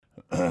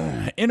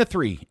In a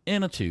 3,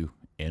 in a 2,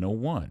 in a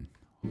 1.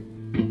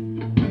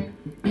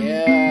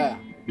 Yeah.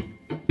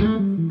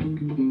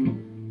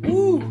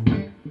 Woo.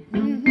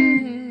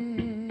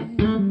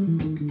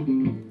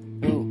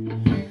 Ooh.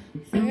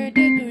 Third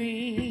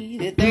Degree,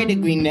 the Third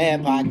Degree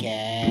Net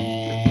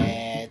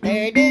Podcast.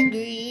 Third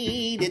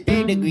Degree, the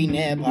Third Degree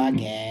Net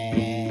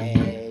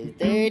Podcast.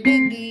 Third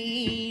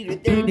Degree, the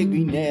Third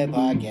Degree Net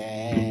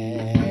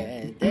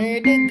Podcast.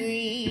 Third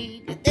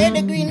Degree, the Third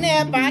Degree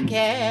Net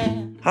Podcast.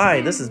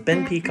 Hi, this is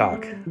Ben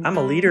Peacock. I'm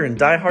a leader and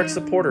diehard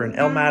supporter in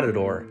El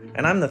Matador,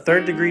 and I'm the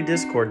Third Degree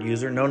Discord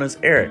user known as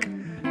Eric,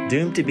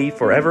 doomed to be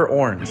forever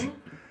orange.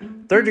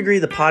 Third Degree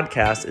the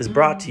podcast is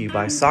brought to you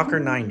by Soccer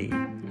 90,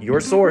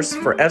 your source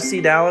for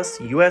FC Dallas,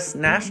 U.S.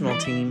 national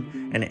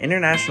team, and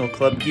international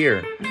club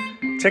gear.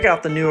 Check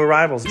out the new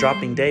arrivals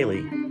dropping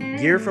daily,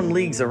 gear from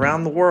leagues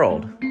around the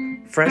world,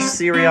 fresh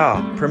Serie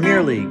A,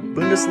 Premier League,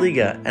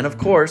 Bundesliga, and of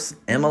course,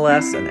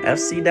 MLS and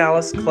FC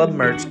Dallas club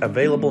merch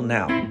available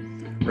now.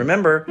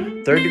 Remember,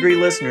 Third Degree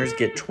listeners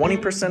get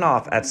 20%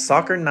 off at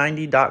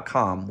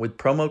soccer90.com with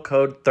promo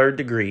code Third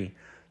Degree.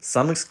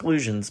 Some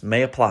exclusions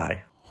may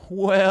apply.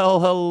 Well,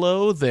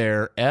 hello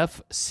there,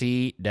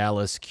 FC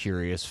Dallas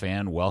Curious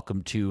fan.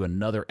 Welcome to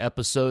another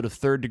episode of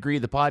Third Degree,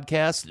 the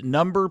podcast.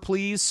 Number,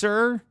 please,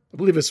 sir? I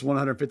believe it's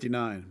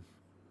 159.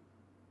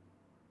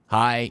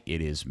 Hi,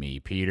 it is me,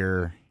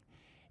 Peter.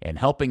 And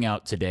helping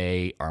out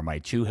today are my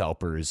two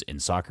helpers in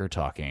soccer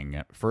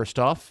talking. First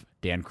off,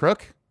 Dan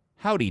Crook.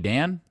 Howdy,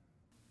 Dan.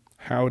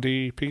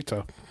 Howdy,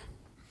 Peter.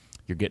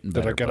 You're getting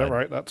better. Did I get it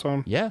right that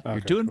time? Yeah, okay,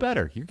 you're doing cool.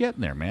 better. You're getting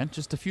there, man.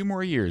 Just a few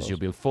more years, you'll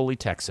be a fully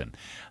Texan.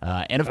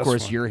 And, of That's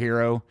course, fine. your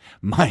hero,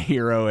 my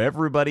hero,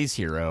 everybody's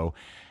hero,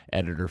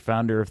 editor,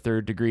 founder of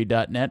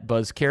thirddegree.net,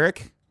 Buzz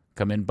Carrick.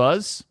 Come in,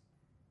 Buzz.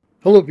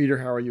 Hello, Peter.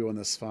 How are you on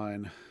this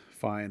fine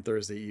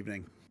Thursday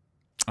evening?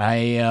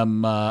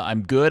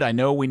 I'm good. I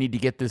know we need to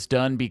get this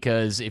done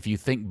because if you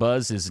think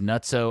Buzz is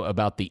nutso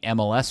about the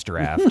MLS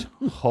draft,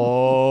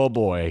 oh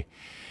boy.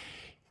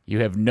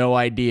 You have no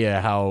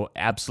idea how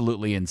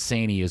absolutely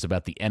insane he is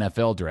about the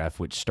NFL draft,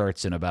 which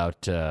starts in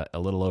about a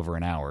little over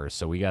an hour.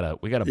 So we gotta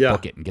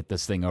book it and get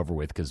this thing over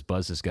with because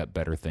Buzz has got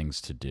better things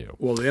to do.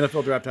 Well, the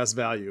NFL draft has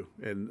value,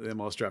 and the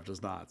MLS draft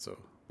does not. So,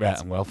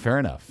 Well, fair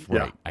enough. Yeah.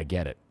 Right, I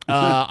get it.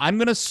 I'm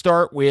going to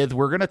start with,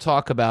 we're going to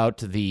talk about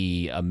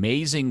the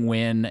amazing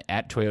win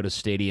at Toyota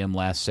Stadium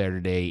last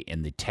Saturday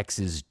in the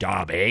Texas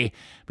Derby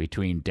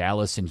between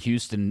Dallas and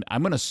Houston.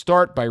 I'm going to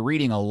start by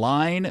reading a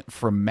line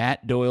from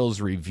Matt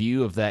Doyle's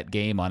review of that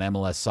game on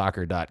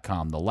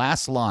MLSsoccer.com. The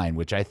last line,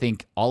 which I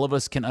think all of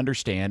us can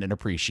understand and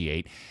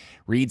appreciate,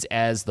 reads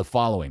as the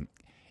following.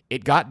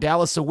 It got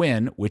Dallas a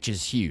win, which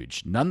is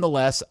huge.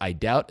 Nonetheless, I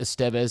doubt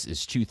Estevez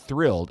is too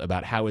thrilled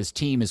about how his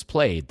team has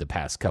played the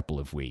past couple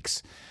of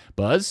weeks.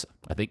 Buzz,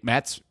 I think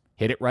Matt's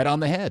hit it right on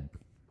the head.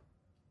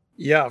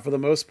 yeah, for the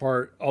most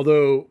part,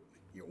 although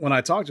when I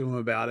talked to him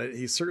about it,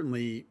 he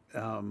certainly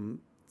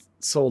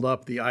sold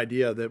up the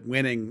idea that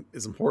winning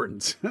is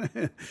important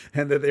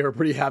and that they were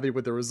pretty happy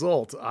with the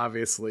result,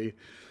 obviously.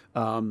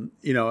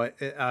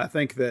 I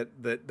think that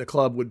the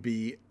club would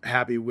be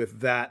happy with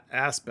that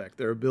aspect.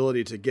 Their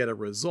ability to get a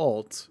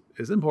result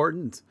is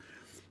important,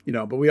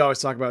 but we always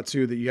talk about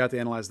too, that you have to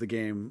analyze the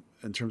game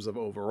in terms of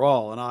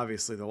overall. And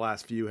obviously the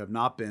last few have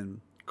not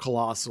been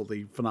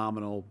colossally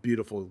phenomenal,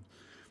 beautiful,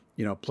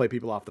 play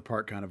people off the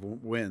park kind of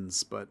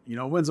wins, but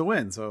a win's a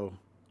win. So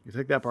you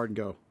take that part and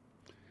go.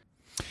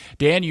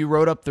 Dan, you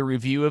wrote up the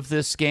review of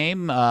this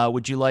game.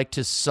 Would you like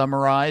to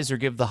summarize or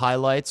give the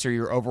highlights or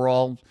your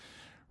overall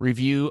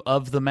review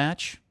of the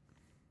match?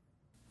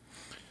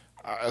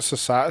 It's a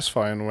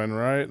satisfying win,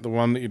 right? The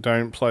one that you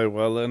don't play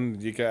well in,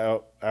 you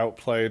get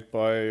outplayed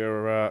by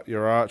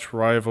your arch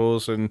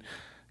rivals, and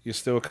you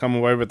still come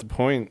away with the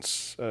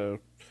points. I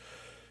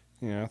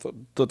thought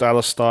the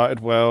Dallas started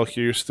well.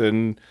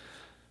 Houston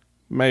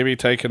maybe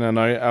taking a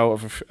note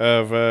out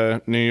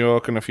of New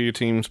York and a few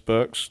teams'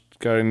 books,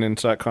 going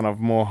into that kind of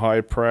more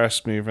high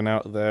press, moving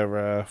out their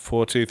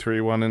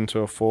 4-2-3-1 into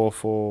a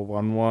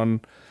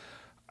 4-4-1-1.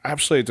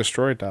 Absolutely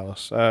destroyed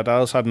Dallas.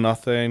 Dallas had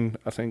nothing.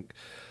 I think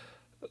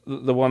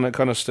the one that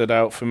kind of stood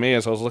out for me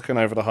as I was looking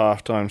over the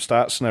halftime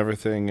stats and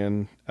everything,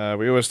 and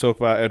we always talk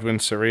about Edwin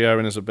Cerrillo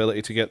and his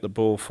ability to get the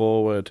ball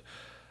forward,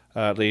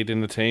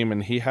 leading the team,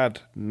 and he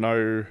had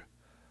no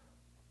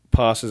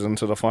passes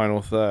into the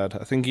final third.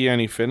 I think he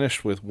only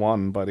finished with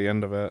one by the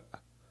end of it,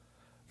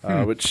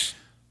 which,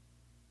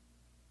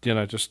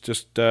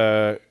 just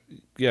an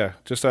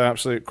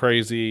absolute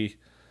crazy.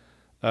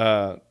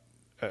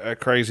 A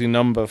crazy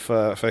number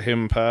for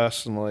him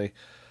personally.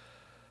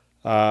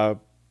 I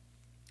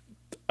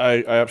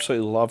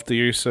absolutely loved the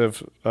use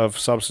of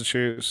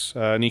substitutes.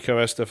 Nico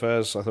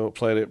Estevez, I thought,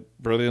 played it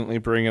brilliantly,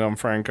 bringing on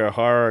Franco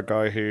Jara, a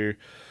guy who,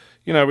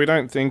 we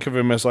don't think of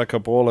him as like a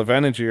ball of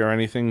energy or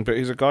anything, but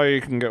he's a guy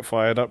who can get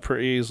fired up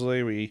pretty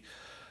easily.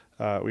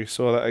 We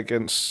saw that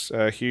against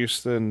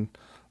Houston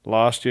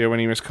last year when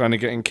he was kind of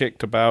getting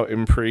kicked about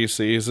in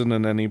pre-season,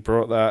 and then he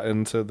brought that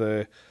into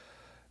the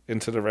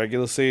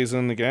regular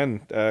season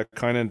again.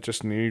 Kind of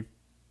just knew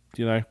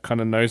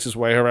kind of knows his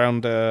way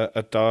around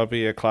a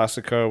derby, a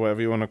Clasico,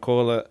 whatever you want to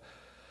call it.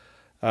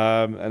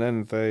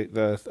 And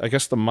then I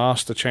guess the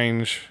master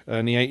change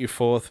in the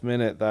 84th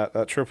minute,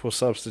 that triple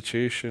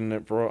substitution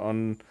that brought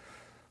on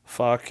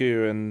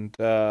Facu and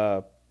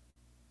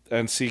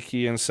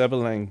Siki and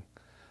Sebeling.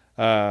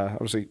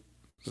 Obviously,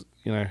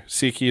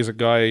 Siki is a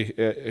guy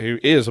who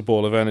is a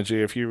ball of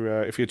energy. If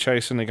you're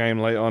chasing the game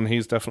late on,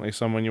 he's definitely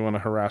someone you want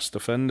to harass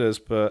defenders.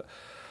 But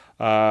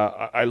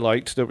I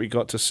liked that we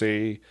got to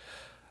see.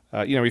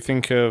 We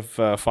think of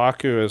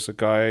Facu as a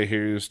guy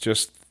who's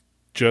just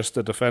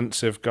a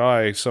defensive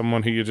guy,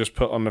 someone who you just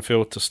put on the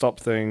field to stop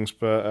things.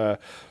 But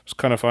it's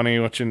kind of funny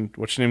watching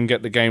him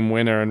get the game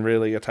winner and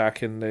really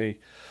attacking the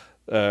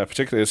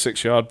particularly the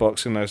 6-yard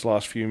box in those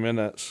last few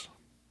minutes.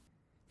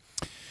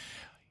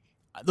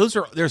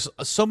 There's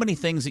so many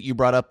things that you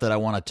brought up that I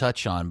want to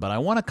touch on, but I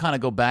want to kind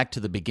of go back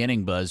to the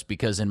beginning, Buzz,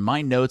 because in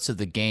my notes of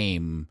the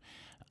game,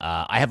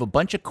 I have a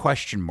bunch of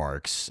question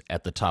marks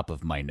at the top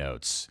of my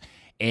notes.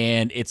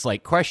 And it's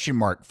like question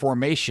mark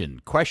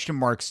formation, question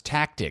marks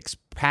tactics,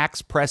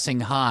 packs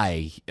pressing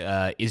high.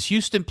 Is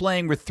Houston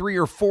playing with 3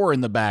 or 4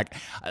 in the back?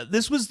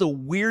 This was the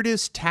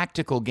weirdest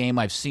tactical game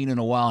I've seen in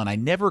a while, and I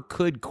never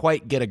could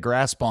quite get a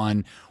grasp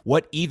on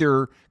what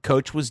either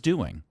coach was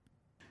doing.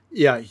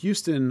 Yeah,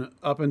 Houston,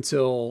 up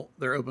until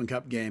their Open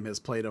Cup game, has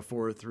played a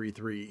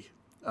 4-3-3.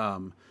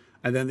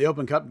 And then the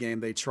Open Cup game,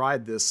 they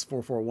tried this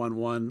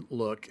 4-4-1-1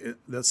 look.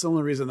 That's the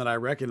only reason that I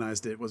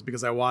recognized it was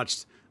because I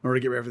watched, in order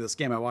to get ready for this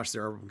game, I watched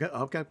their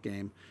Open Cup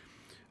game.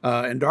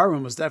 And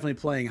Darwin was definitely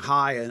playing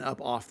high and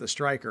up off the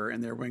striker,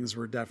 and their wings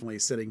were definitely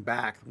sitting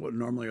back. What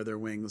normally are their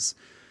wings.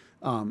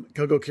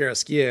 Coco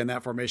Carrasquilla in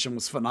that formation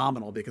was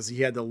phenomenal because he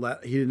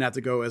didn't have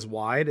to go as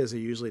wide as he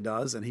usually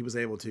does, and he was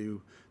able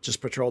to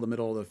just patrol the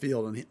middle of the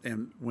field.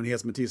 And when he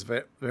has Matisse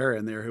Vera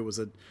in there, who was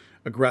an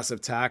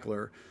aggressive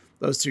tackler,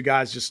 those two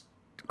guys just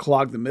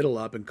clogged the middle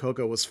up, and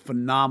Coco was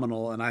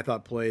phenomenal, and I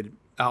thought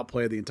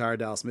outplayed the entire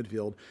Dallas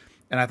midfield.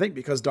 And I think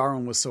because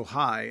Darwin was so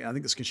high, I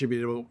think this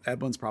contributed to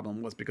Edwin's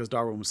problem was because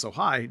Darwin was so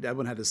high,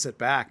 Edwin had to sit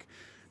back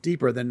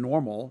deeper than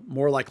normal,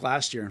 more like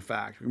last year, in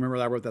fact. Remember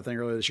I wrote that thing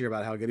earlier this year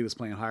about how good he was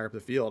playing higher up the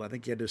field. I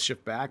think he had to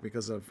shift back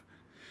because of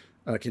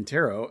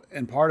Quintero.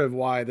 And part of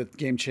why the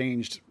game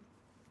changed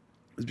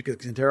is because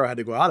Quintero had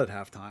to go out at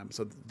halftime,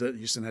 so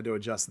Houston had to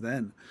adjust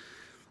then.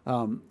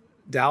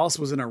 Dallas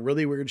was in a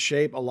really weird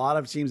shape. A lot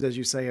of teams, as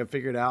you say, have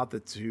figured out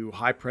that to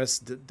high press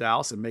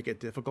Dallas and make it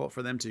difficult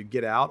for them to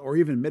get out or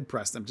even mid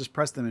press them, just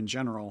press them in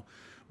general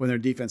when their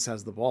defense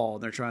has the ball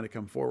and they're trying to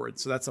come forward.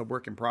 So that's a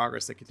work in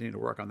progress. They continue to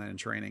work on that in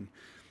training.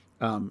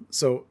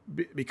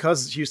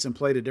 Because Houston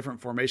played a different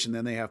formation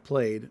than they have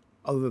played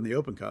other than the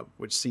Open Cup,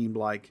 which seemed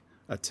like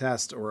a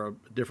test or a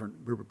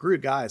different group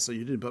of guys, so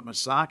you didn't put much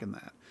stock in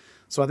that.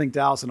 So I think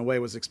Dallas, in a way,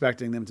 was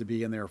expecting them to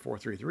be in their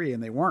 4-3-3,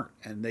 and they weren't.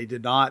 And they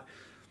did not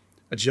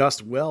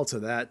adjust well to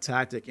that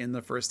tactic in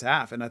the first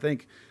half. And I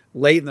think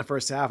late in the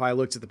first half, I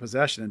looked at the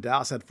possession, and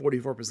Dallas had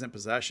 44%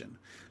 possession.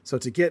 So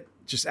to get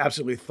just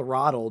absolutely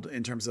throttled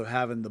in terms of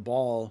having the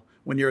ball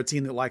when you're a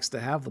team that likes to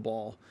have the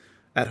ball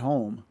at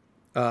home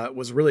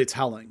was really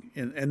telling.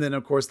 And then,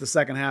 of course, the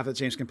second half, it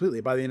changed completely.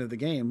 By the end of the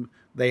game,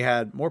 they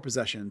had more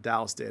possession,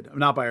 Dallas did.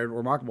 Not by a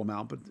remarkable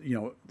amount, but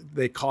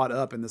they caught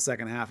up in the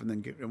second half and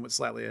then went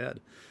slightly ahead.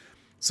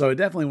 So it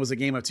definitely was a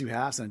game of two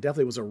halves, and it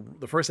definitely was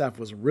the first half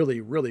was really,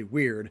 really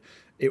weird.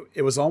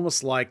 It was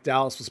almost like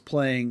Dallas was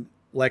playing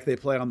like they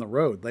play on the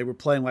road. They were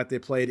playing like they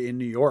played in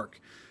New York,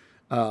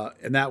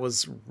 and that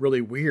was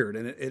really weird.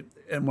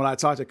 And when I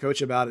talked to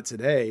Coach about it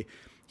today,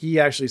 he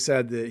actually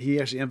said that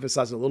he actually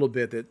emphasized a little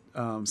bit that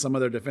some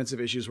of their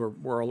defensive issues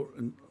were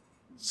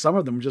some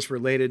of them just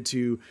related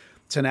to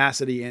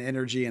tenacity and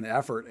energy and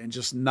effort, and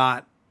just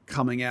not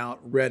coming out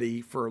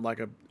ready for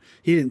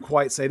he didn't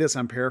quite say this,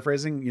 I'm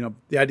paraphrasing,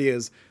 the idea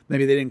is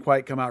maybe they didn't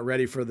quite come out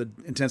ready for the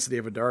intensity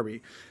of a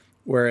derby.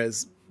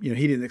 Whereas, he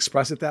didn't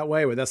express it that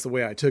way, but that's the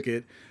way I took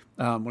it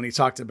when he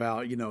talked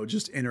about,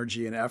 just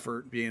energy and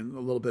effort being a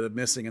little bit of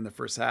missing in the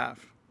first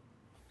half.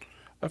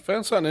 I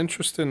found something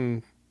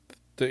interesting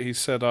that he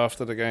said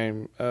after the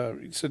game.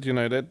 He said,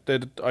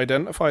 they'd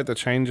identified the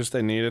changes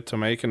they needed to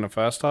make in the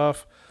first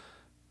half,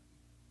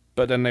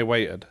 but then they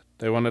waited.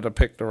 They wanted to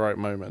pick the right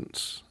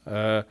moments.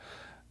 I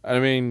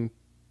mean,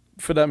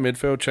 for that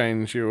midfield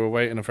change, you were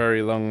waiting a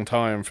very long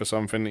time for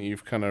something that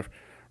you've kind of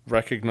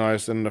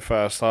recognized in the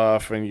first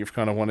half, and you've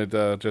kind of wanted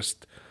to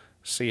just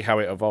see how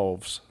it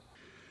evolves.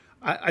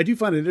 I do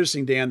find it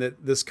interesting, Dan,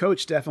 that this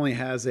coach definitely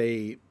has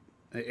it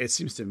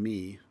seems to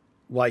me,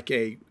 like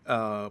a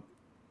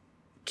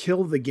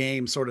kill the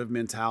game sort of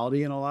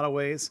mentality in a lot of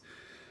ways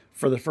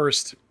for the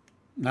first,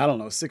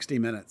 60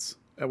 minutes.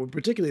 I would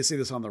particularly see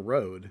this on the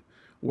road,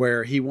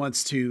 where he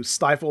wants to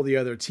stifle the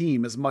other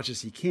team as much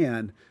as he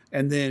can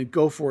and then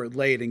go for it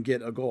late and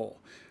get a goal.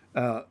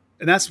 And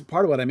that's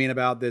part of what I mean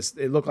about this.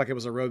 It looked like it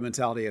was a road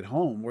mentality at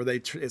home, where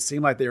it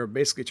seemed like they were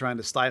basically trying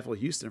to stifle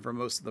Houston for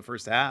most of the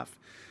first half.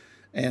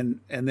 And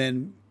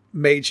then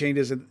made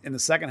changes in the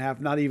second half,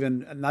 not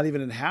even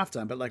in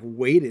halftime, but like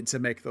waited to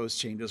make those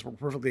changes. We're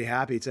perfectly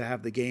happy to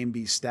have the game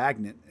be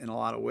stagnant in a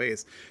lot of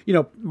ways.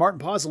 Martin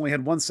Paz only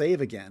had one save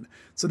again.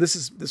 So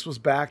this was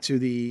back to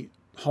the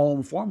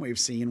home form we've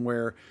seen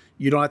where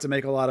you don't have to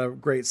make a lot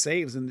of great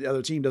saves and the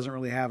other team doesn't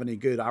really have any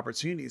good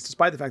opportunities.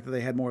 Despite the fact that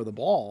they had more of the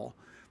ball,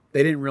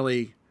 they didn't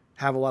really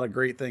have a lot of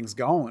great things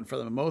going for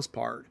the most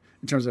part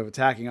in terms of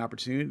attacking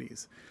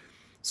opportunities.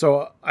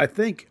 So I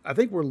think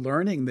we're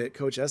learning that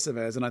Coach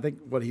Estevez, and I think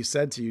what he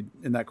said to you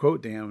in that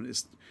quote, Dan,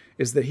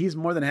 is that he's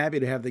more than happy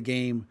to have the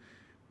game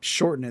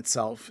shorten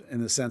itself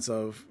in the sense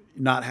of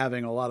not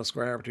having a lot of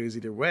scoring opportunities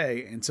either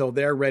way until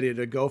they're ready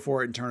to go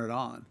for it and turn it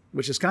on,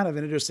 which is kind of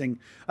an interesting.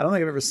 I don't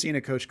think I've ever seen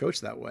a coach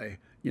that way,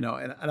 and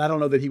I don't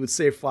know that he would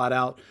say flat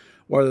out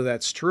whether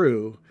that's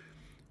true.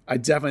 I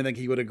definitely think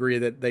he would agree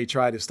that they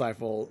try to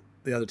stifle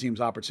the other team's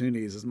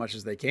opportunities as much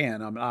as they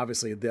can. I mean,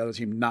 obviously the other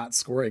team not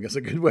scoring is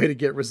a good way to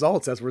get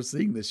results, as we're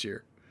seeing this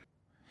year.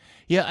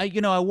 Yeah,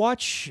 I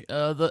watch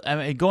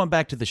going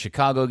back to the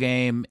Chicago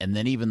game and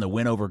then even the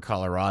win over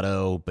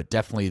Colorado, but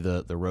definitely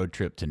the road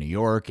trip to New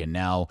York and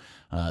now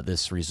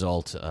this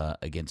result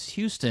against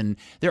Houston.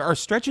 There are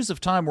stretches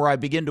of time where I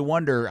begin to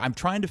wonder, I'm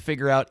trying to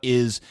figure out,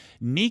 is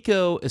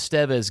Nico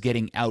Estevez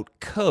getting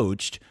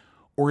out-coached,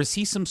 or is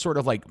he some sort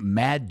of like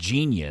mad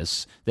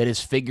genius that has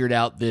figured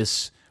out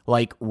this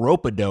like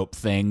rope-a-dope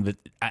thing that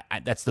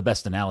that's the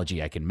best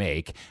analogy I can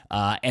make,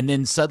 and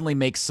then suddenly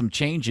makes some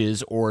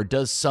changes or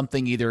does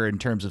something either in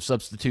terms of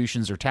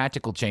substitutions or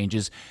tactical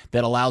changes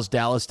that allows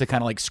Dallas to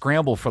kind of like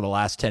scramble for the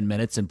last 10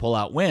 minutes and pull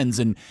out wins.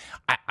 And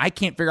I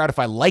can't figure out if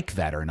I like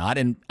that or not.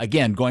 And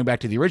again, going back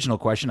to the original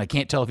question, I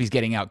can't tell if he's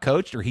getting out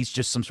coached or he's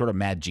just some sort of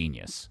mad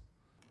genius.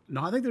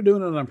 No, I think they're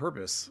doing it on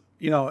purpose.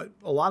 A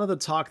lot of the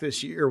talk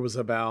this year was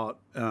about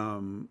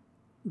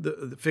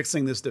the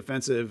fixing this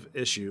defensive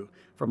issue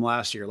from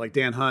last year. Like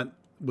Dan Hunt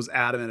was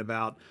adamant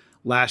about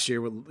last year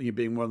with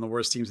being one of the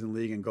worst teams in the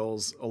league and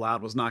goals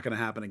allowed was not going to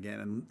happen again.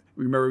 And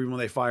remember even when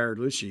they fired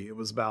Lucci, it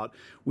was about,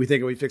 we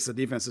think if we fix the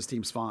defense, this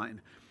team's fine.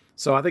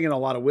 So I think in a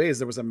lot of ways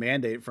there was a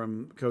mandate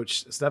from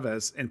Coach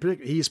Estevez, and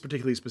he's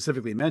particularly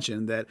specifically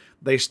mentioned that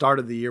they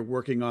started the year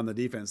working on the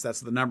defense. That's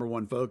the number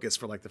one focus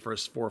for like the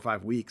first 4 or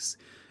 5 weeks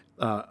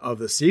of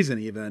the season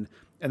even.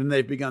 And then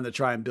they've begun to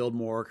try and build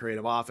more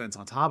creative offense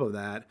on top of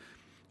that.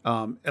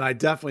 And I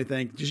definitely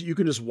think you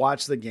can just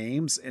watch the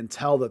games and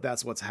tell that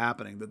that's what's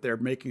happening, that they're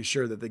making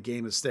sure that the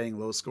game is staying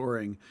low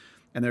scoring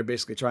and they're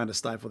basically trying to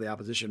stifle the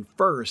opposition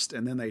first,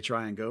 and then they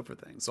try and go for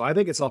things. So I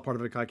think it's all part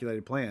of a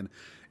calculated plan.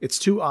 It's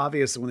too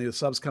obvious when the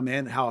subs come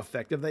in how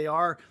effective they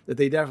are, that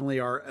they definitely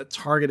are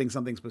targeting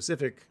something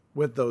specific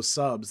with those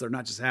subs. They're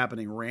not just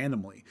happening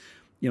randomly.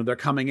 They're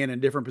coming in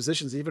different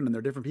positions even, and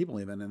they're different people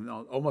even. And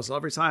almost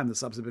every time the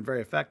subs have been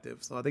very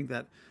effective. So I think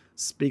that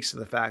speaks to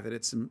the fact that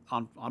it's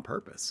on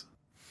purpose.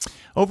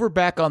 Over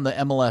back on the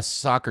MLS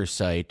soccer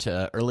site,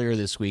 earlier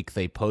this week,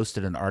 they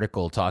posted an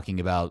article talking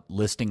about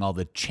listing all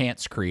the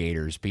chance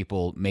creators,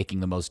 people making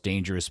the most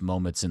dangerous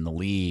moments in the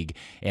league.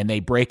 And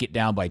they break it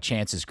down by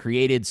chances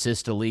created,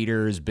 assist to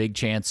leaders, big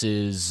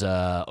chances,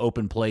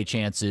 open play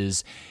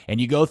chances.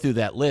 And you go through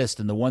that list.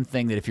 And the one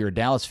thing that if you're a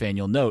Dallas fan,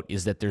 you'll note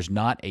is that there's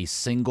not a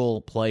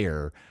single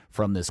player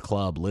from this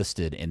club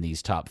listed in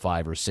these top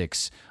 5 or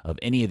 6 of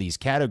any of these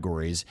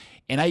categories.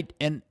 And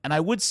I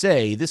would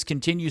say this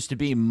continues to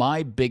be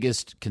my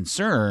biggest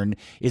concern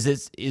is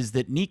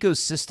that Nico's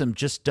system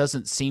just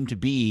doesn't seem to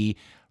be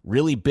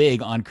really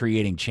big on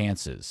creating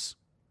chances.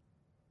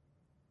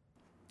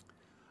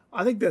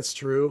 I think that's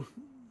true.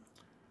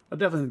 I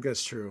definitely think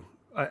that's true.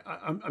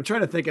 I'm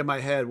trying to think in my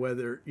head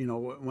whether,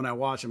 when I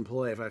watch them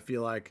play, if I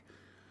feel like,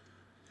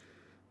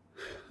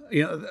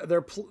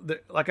 they're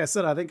like I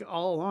said, I think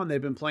all along they've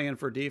been playing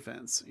for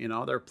defense.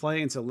 They're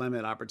playing to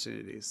limit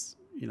opportunities.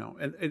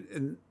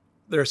 And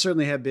there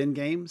certainly have been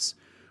games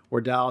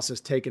where Dallas has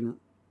taken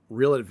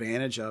real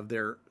advantage of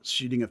their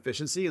shooting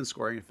efficiency and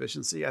scoring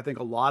efficiency. I think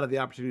a lot of the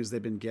opportunities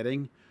they've been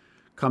getting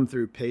come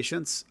through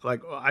patience.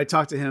 Like I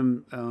talked to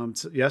him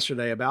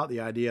yesterday about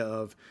the idea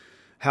of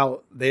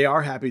how they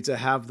are happy to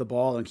have the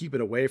ball and keep it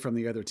away from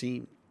the other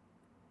team,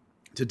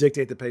 to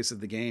dictate the pace of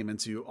the game and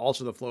to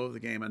alter the flow of the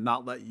game and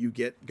not let you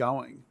get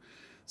going.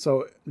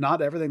 So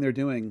not everything they're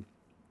doing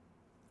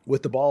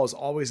with the ball is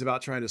always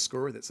about trying to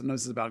score with it.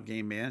 Sometimes it's about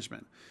game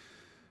management.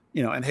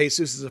 And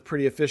Jesus is a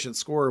pretty efficient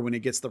scorer when he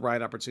gets the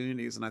right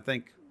opportunities. And I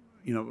think,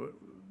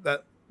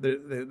 that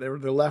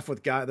they're left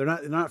with guys. They're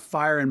not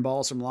firing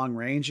balls from long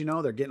range.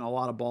 They're getting a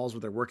lot of balls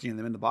where they're working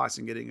them in the box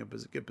and getting a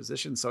good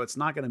position. So it's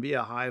not going to be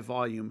a high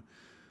volume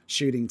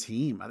shooting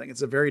team. I think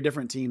it's a very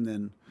different team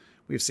than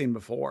we've seen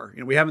before.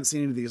 We haven't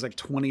seen any of these like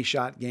 20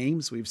 shot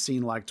games. We've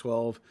seen like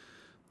 12,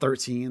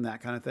 13,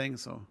 that kind of thing.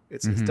 So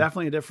it's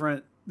definitely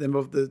different than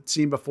the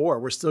team before.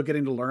 We're still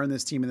getting to learn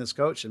this team and this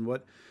coach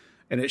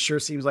and it sure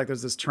seems like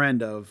there's this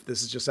trend of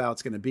this is just how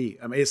it's going to be.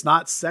 I mean, it's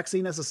not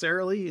sexy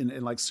necessarily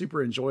and like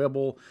super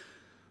enjoyable,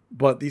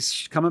 but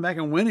these coming back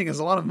and winning is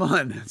a lot of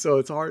fun. So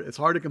it's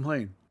hard to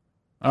complain.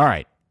 All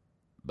right.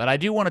 But I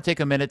do want to take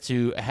a minute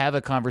to have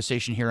a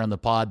conversation here on the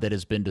pod that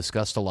has been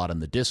discussed a lot in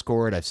the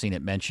Discord. I've seen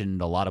it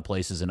mentioned a lot of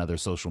places in other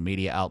social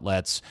media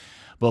outlets,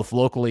 both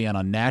locally and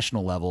on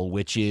national level,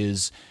 which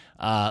is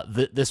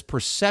this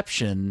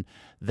perception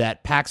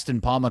that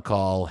Paxton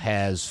Pomykal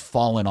has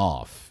fallen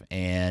off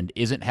and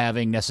isn't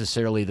having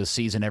necessarily the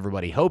season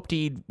everybody hoped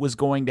he was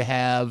going to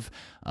have.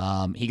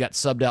 He got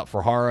subbed out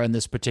for Hara in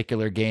this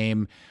particular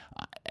game.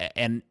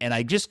 And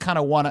I just kind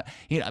of want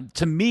to,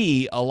 to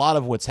me, a lot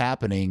of what's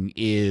happening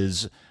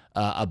is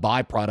a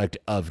byproduct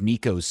of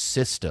Nico's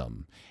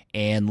system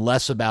and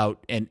less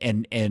about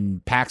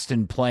and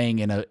Paxton playing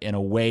in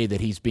a way that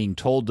he's being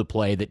told to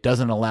play that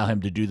doesn't allow him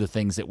to do the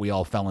things that we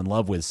all fell in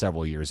love with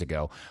several years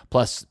ago.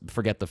 Plus,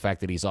 forget the fact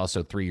that he's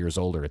also 3 years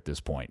older at this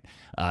point.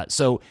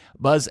 So,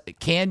 Buzz,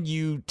 can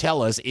you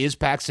tell us, is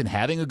Paxton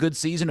having a good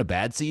season, a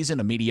bad season,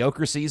 a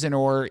mediocre season,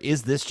 or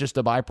is this just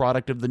a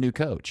byproduct of the new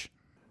coach?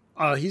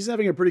 He's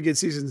having a pretty good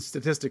season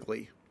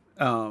statistically.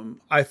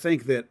 I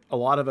think that a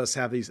lot of us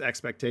have these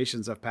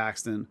expectations of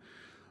Paxton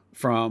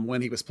from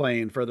when he was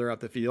playing further up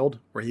the field,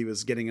 where he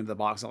was getting into the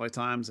box all the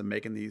times and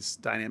making these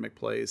dynamic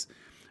plays.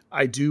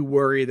 I do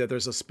worry that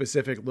there's a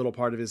specific little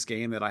part of his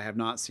game that I have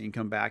not seen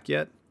come back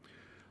yet.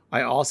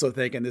 I also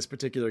think in this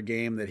particular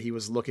game that he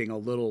was looking a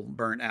little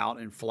burnt out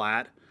and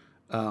flat.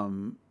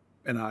 And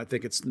I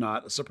think it's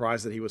not a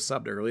surprise that he was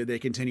subbed early. They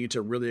continue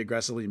to really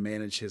aggressively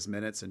manage his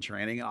minutes in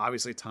training.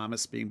 Obviously,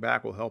 Thomas being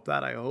back will help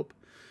that, I hope.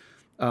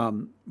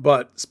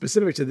 But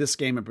specific to this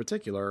game in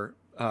particular,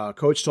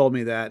 Coach told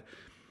me that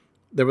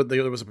there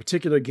was a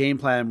particular game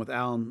plan with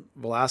Alan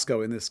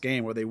Velasco in this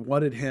game where they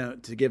wanted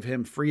him to give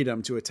him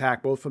freedom to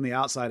attack both from the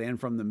outside and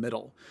from the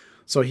middle.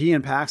 So he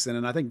and Paxton,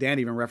 and I think Dan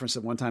even referenced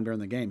it one time during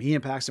the game, he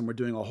and Paxton were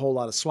doing a whole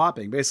lot of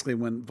swapping. Basically,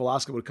 when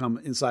Velasco would come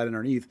inside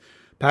underneath,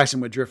 Paxton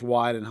would drift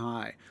wide and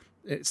high.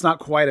 It's not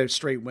quite a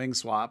straight wing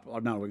swap, or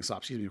not a wing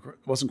swap, excuse me. It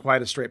wasn't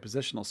quite a straight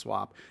positional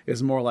swap. It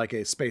was more like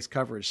a space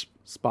coverage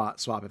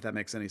spot swap, if that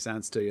makes any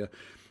sense to you.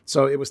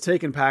 So it was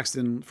taking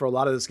Paxton, for a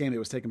lot of this game, it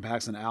was taking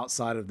Paxton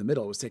outside of the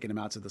middle. It was taking him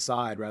out to the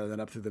side rather than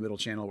up through the middle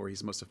channel where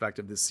he's most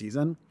effective this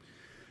season.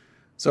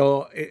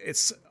 So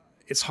it's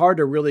hard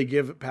to really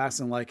give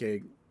Paxton like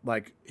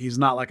he's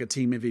not like a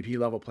team MVP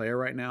level player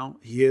right now.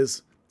 He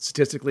is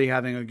statistically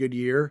having a good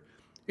year.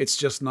 It's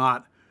just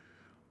not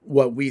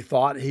what we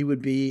thought he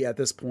would be at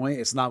this point.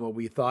 It's not what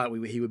we thought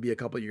he would be a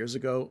couple of years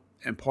ago.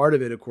 And part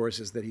of it, of course,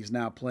 is that he's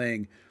now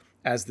playing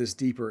as this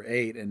deeper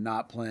 8 and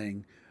not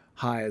playing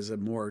high as a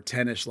more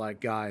 10-ish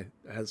like guy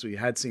as we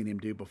had seen him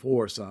do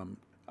before. So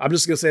I'm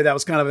just going to say that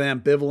was kind of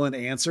an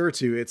ambivalent answer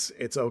to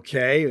it's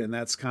okay. And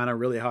that's kind of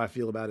really how I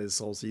feel about his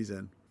whole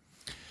season.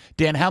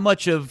 Dan, how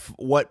much of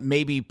what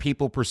maybe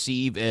people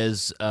perceive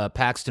as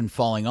Paxton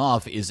falling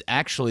off is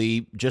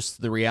actually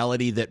just the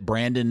reality that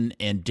Brandon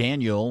and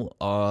Daniel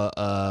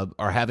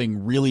are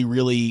having really,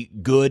 really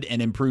good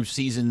and improved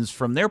seasons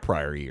from their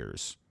prior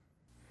years?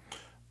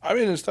 I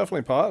mean, it's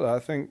definitely part of that. I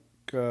think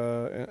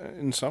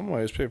in some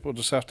ways people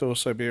just have to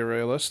also be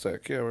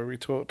realistic. Yeah, where we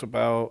talked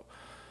about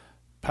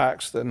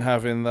Paxton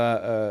having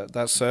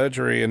that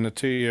surgery and the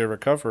 2-year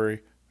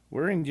recovery,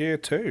 we're in year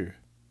 2.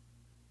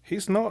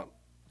 He's not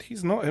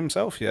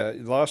himself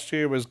yet. Last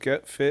year was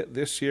get fit.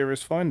 This year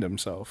is find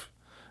himself.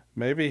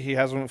 Maybe he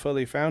hasn't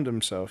fully found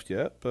himself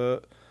yet,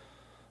 but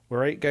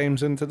we're 8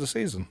 games into the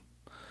season.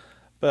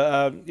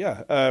 But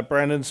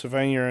Brandon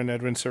Sylvania and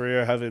Edwin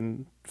Cerrillo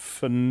having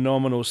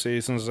phenomenal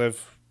seasons.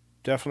 They've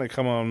definitely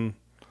come on,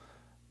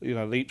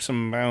 leaps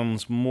and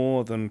bounds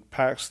more than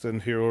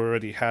Paxton, who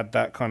already had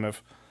that kind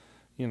of,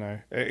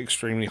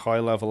 extremely high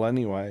level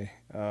anyway.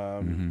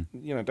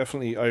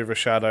 Definitely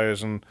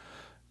overshadows and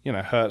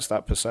hurts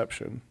that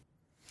perception.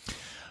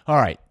 All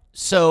right.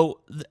 So,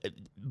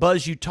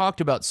 Buzz, you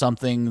talked about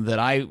something that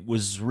I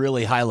was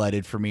really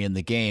highlighted for me in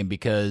the game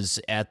because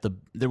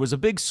there was a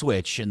big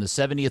switch in the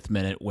 70th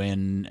minute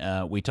when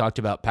we talked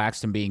about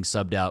Paxton being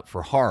subbed out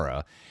for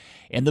Hara.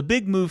 And the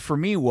big move for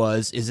me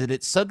is that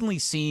it suddenly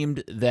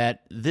seemed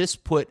that this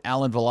put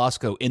Alan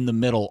Velasco in the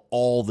middle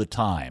all the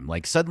time.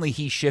 Like suddenly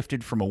he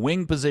shifted from a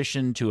wing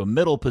position to a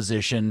middle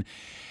position.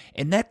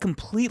 And that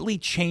completely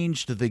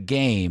changed the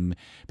game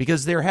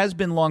because there has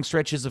been long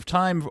stretches of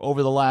time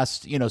over the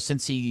last,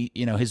 since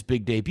his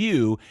big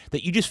debut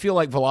that you just feel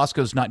like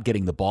Velasco's not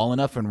getting the ball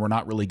enough and we're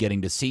not really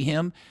getting to see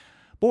him.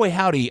 Boy,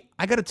 howdy,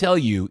 I got to tell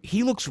you,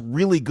 he looks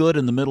really good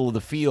in the middle of the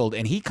field,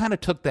 and he kind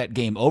of took that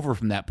game over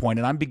from that point,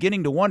 and I'm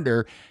beginning to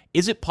wonder,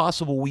 is it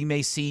possible we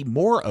may see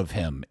more of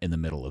him in the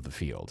middle of the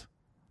field?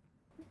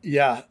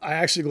 Yeah, I'm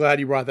actually glad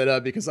you brought that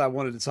up because I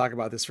wanted to talk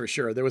about this for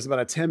sure. There was about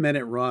a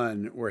 10-minute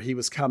run where he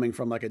was coming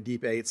from like a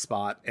deep 8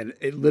 spot, and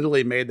it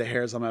literally made the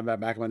hairs on my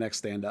back of my neck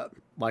stand up.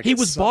 Like he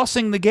was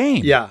bossing the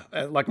game. Yeah,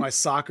 like my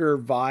soccer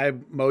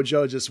vibe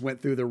mojo just went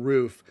through the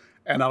roof,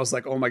 and I was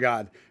like, oh my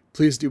God,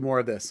 please do more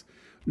of this.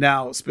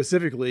 Now,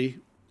 specifically,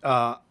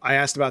 I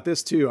asked about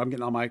this too. I'm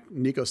getting all my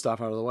Nico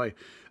stuff out of the way.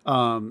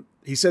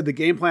 He said the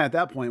game plan at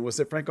that point was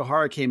that Franco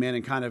Jara came in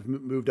and kind of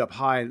moved up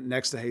high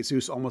next to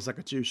Jesus, almost like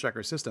a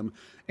two-striker system.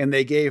 And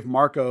they gave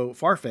Marco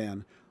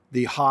Farfan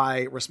the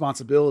high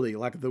responsibility,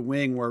 like the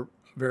wing where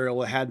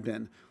Viola had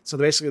been. So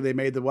basically, they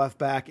made the left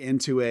back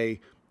into a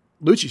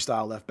Lucci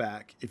style left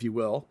back, if you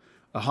will,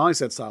 a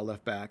Hollingshead style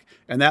left back,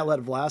 and that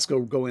let Velasco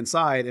go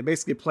inside and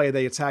basically play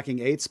the attacking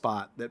 8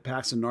 spot that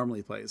Paxton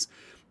normally plays.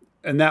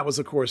 And that was,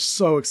 of course,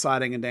 so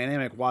exciting and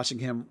dynamic watching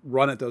him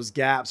run at those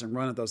gaps and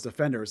run at those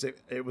defenders.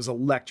 It was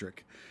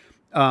electric.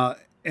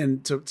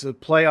 And to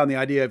play on the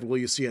idea of, will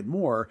you see it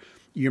more?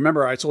 You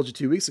remember I told you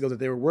 2 weeks ago that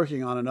they were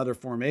working on another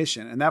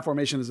formation, and that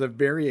formation is a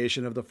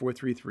variation of the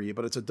 4-3-3,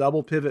 but it's a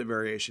double pivot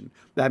variation.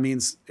 That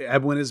means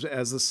Edwin is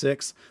as the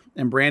 6,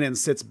 and Brandon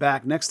sits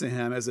back next to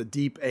him as a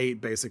deep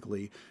 8,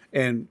 basically.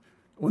 And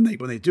when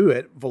they do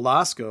it,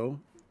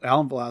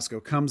 Alan Velasco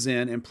comes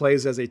in and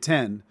plays as a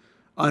 10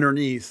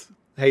 underneath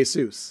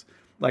Jesus,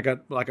 like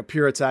a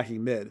pure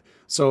attacking mid.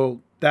 So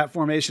that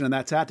formation and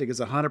that tactic is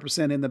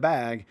 100% in the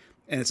bag.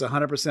 And it's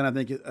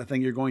 100%, I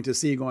think you're going to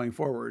see going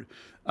forward.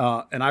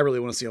 And I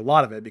really want to see a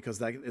lot of it because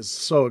that is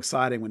so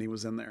exciting when he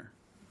was in there.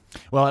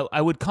 Well,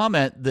 I would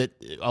comment that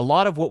a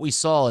lot of what we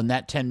saw in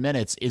that 10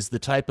 minutes is the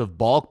type of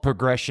ball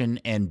progression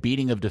and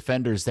beating of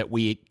defenders that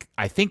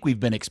I think we've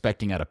been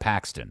expecting out of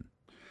Paxton.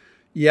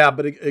 Yeah,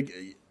 but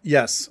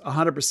yes,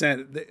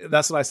 100%.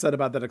 That's what I said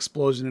about that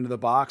explosion into the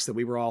box that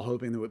we were all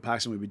hoping that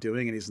Paxton would be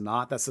doing, and he's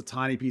not. That's the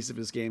tiny piece of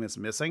his game that's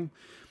missing.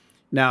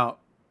 Now,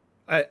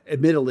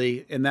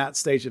 admittedly, in that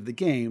stage of the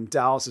game,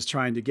 Dallas is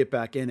trying to get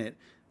back in it,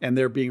 and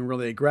they're being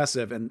really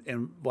aggressive, and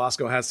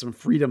Velasco has some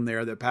freedom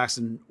there that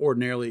Paxton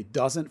ordinarily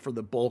doesn't for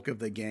the bulk of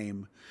the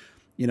game.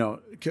 You know,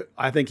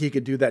 I think he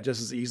could do that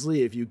just as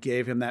easily if you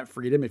gave him that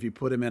freedom, if you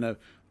put him in a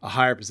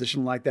higher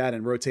position like that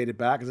and rotated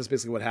back, because that's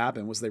basically what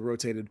happened was they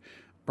rotated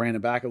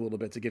Brandon back a little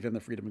bit to give him the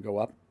freedom to go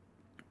up.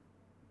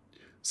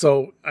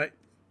 So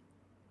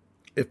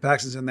if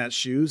Paxton's in that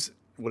shoes,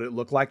 would it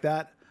look like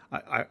that?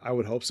 I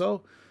would hope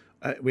so.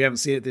 We haven't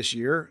seen it this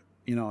year,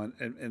 you know,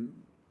 and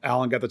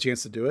Allen got the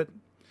chance to do it.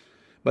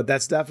 But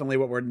that's definitely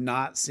what we're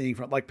not seeing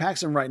from, like,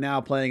 Paxton right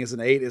now playing as an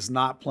 8 is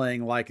not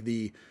playing like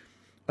the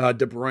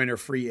De Bruyne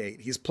free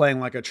 8. He's playing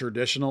like a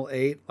traditional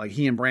 8. Like,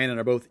 he and Brandon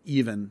are both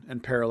even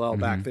and parallel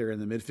back there in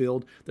the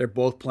midfield. They're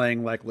both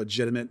playing like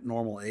legitimate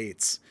normal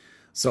 8s.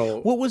 So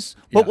what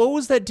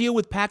was that deal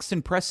with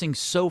Paxton pressing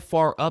so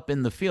far up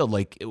in the field?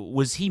 Like,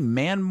 was he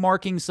man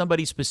marking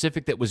somebody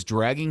specific that was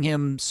dragging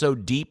him so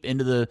deep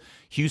into the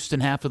Houston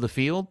half of the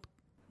field?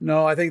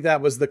 No, I think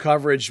that was the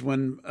coverage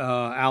when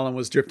Allen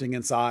was drifting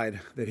inside,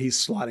 that he's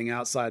slotting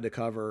outside to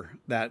cover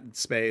that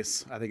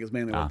space. I think is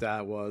mainly what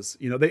that was.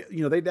 They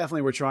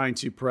definitely were trying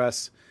to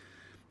press,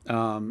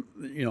 some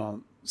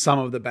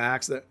of the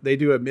backs. That they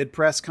do a mid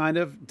press kind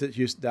of.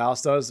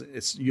 Dallas does.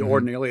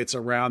 Ordinarily it's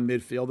around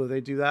midfield that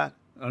they do that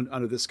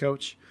under this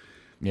coach.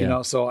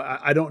 Yeah. So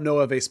I don't know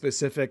of a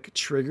specific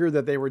trigger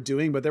that they were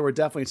doing, but there were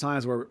definitely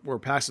times where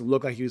Paxton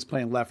looked like he was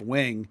playing left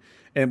wing,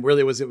 and really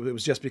it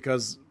was just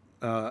because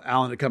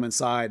Allen had come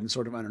inside and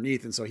sort of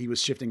underneath, and so he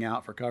was shifting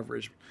out for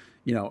coverage.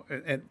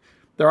 And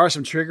there are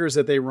some triggers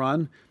that they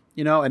run,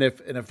 and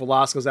if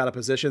Velasco's out of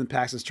position,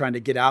 Paxton's trying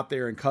to get out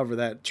there and cover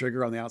that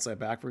trigger on the outside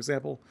back, for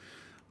example.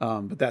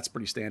 But that's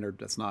pretty standard.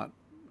 That's not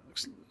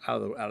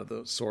out of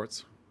the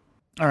sorts.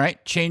 All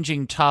right,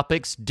 changing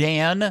topics.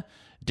 Dan,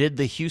 did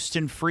the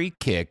Houston free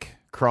kick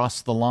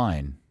cross the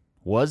line?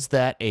 Was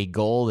that a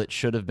goal that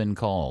should have been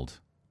called?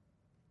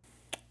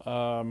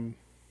 And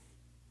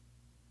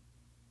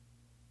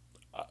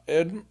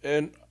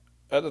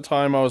at the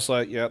time, I was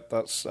like, "Yeah,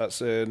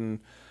 that's in."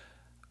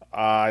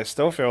 I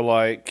still feel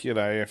like,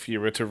 if you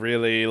were to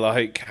really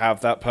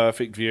have that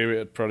perfect view,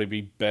 it'd probably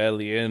be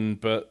barely in,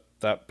 but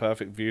that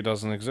perfect view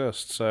doesn't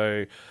exist.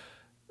 So,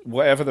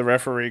 whatever the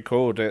referee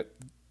called it,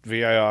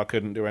 VAR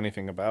couldn't do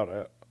anything about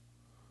it.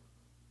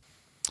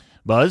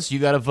 Buzz, you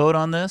got a vote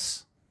on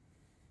this?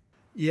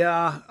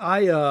 Yeah,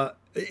 I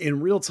in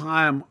real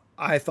time,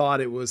 I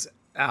thought it was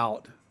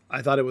out.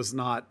 I thought it was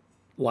not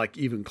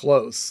even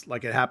close.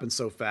 Like, it happened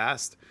so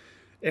fast.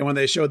 And when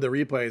they showed the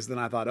replays, then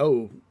I thought,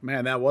 oh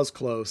man, that was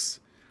close.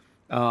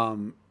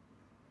 The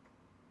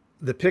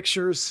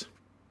pictures,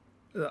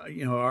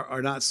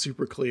 are not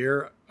super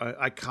clear.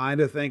 I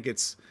kind of think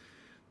it's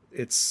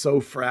so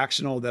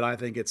fractional that I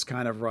think it's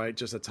kind of right,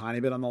 just a tiny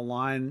bit on the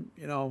line.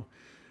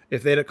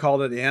 If they'd have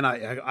called it in,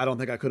 I don't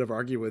think I could have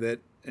argued with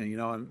it. And,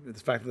 and the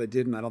fact that they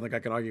didn't, I don't think I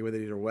can argue with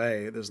it either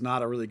way. There's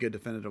not a really good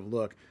definitive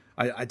look.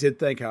 I did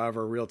think,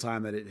 however, real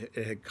time that it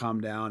had come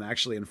down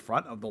actually in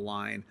front of the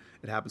line.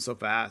 It happened so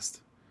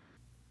fast.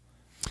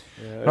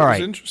 Yeah, it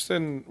was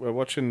interesting. We're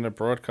watching the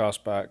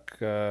broadcast back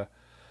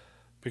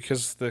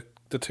because the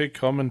two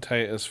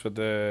commentators for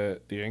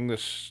the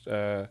English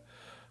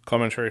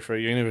commentary for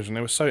Univision,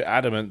 they were so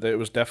adamant that it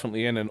was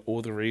definitely in, and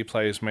all the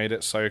replays made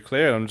it so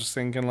clear. I'm just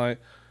thinking, do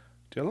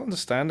you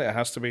understand it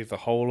has to be the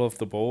whole of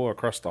the ball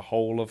across the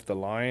whole of the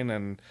line,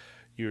 and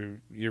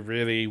you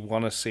really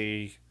want to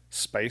see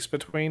space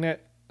between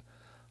it?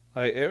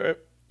 The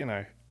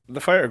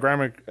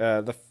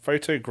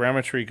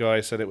photogrammetry guy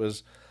said it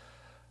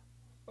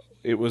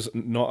was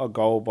not a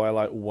goal by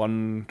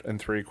 1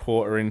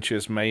 3/4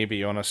 inches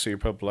maybe on a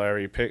super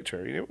blurry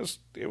picture. It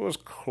was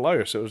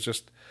close. It was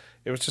just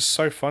it was just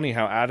so funny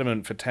how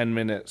adamant for 10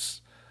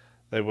 minutes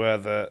they were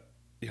that,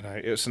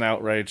 it's an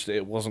outrage that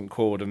it wasn't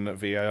called and that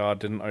VAR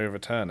didn't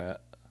overturn it.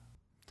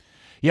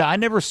 Yeah, I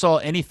never saw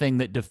anything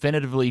that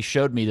definitively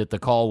showed me that the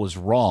call was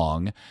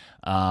wrong.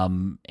 I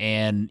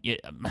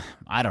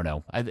don't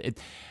know.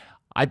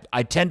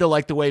 I tend to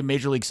like the way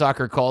Major League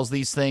Soccer calls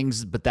these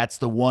things, but that's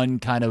the one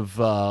kind of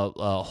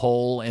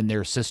hole in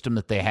their system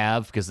that they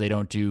have, because they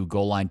don't do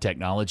goal line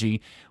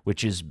technology,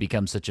 which has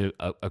become such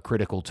a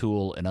critical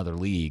tool in other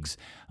leagues.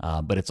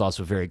 But it's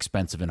also very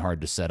expensive and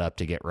hard to set up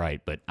to get right.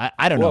 But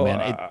I don't know,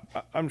 man.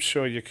 I'm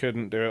sure you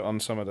couldn't do it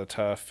on some of the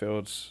turf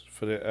fields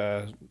for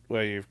the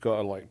where you've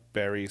got to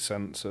bury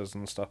sensors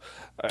and stuff.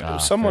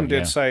 Someone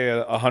did say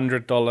a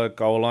 $100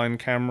 goal line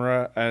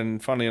camera,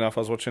 and funnily enough,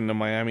 I was watching the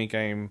Miami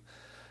game.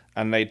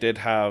 And they did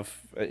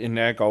have, in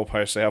their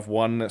goalposts, they have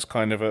one that's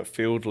kind of at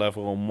field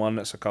level and one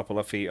that's a couple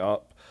of feet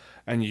up.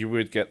 And you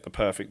would get the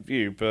perfect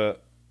view.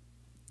 But,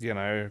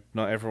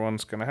 not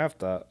everyone's going to have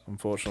that,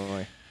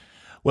 unfortunately.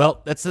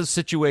 Well, that's a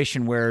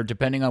situation where,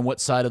 depending on what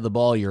side of the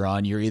ball you're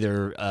on, you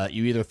either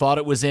thought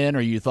it was in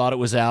or you thought it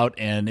was out,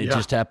 and it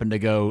just happened to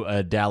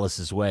go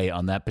Dallas's way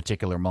on that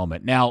particular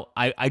moment. Now,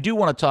 I do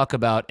want to talk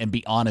about and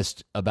be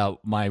honest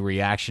about my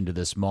reaction to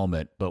this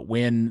moment. But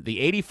when the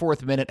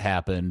 84th minute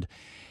happened,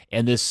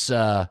 and this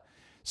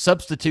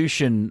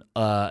substitution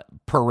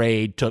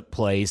parade took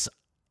place,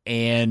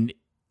 and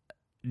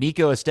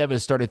Nico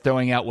Estevez started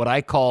throwing out what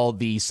I call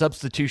the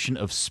substitution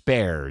of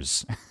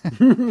spares.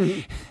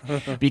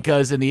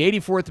 Because in the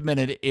 84th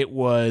minute, it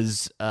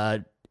was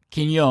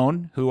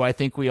Quignon, who I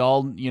think we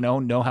all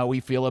know how we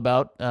feel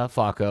about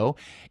Faco,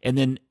 and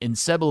then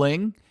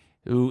Nsebeling,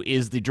 who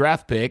is the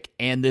draft pick,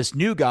 and this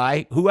new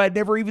guy who I'd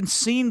never even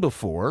seen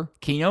before,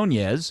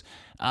 Quinones.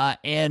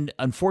 And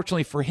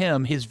unfortunately for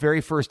him, his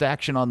very first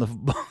action on the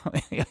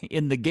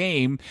in the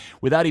game,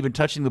 without even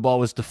touching the ball,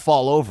 was to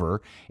fall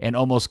over and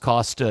almost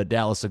cost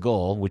Dallas a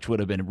goal, which would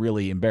have been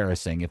really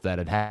embarrassing if that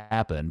had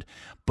happened.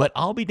 But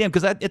I'll be damned,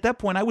 because at that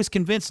point I was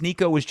convinced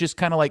Nico was just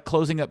kind of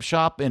closing up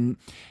shop and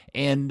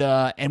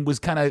was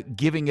kind of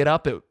giving it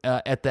up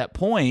at that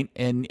point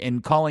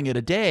and calling it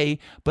a day.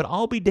 But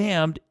I'll be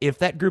damned if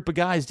that group of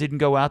guys didn't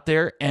go out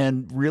there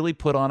and really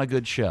put on a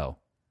good show.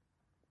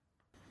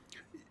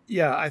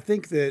 Yeah, I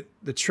think that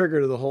the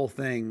trigger to the whole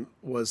thing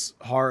was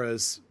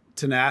Jara's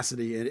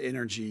tenacity and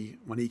energy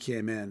when he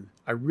came in.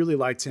 I really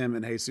liked him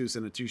and Jesus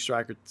in a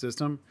two-striker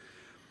system.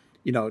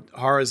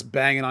 Jara's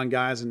banging on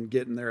guys and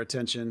getting their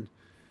attention,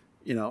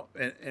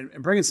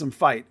 and bringing some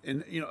fight.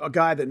 And, a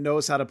guy that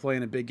knows how to play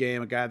in a big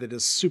game, a guy that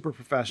is super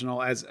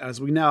professional.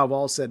 As we now have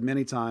all said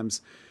many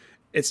times,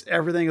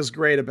 everything is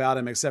great about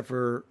him except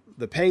for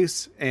the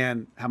pace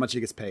and how much he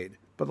gets paid.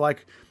 But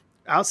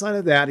outside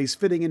of that, he's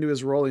fitting into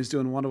his role. He's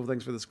doing wonderful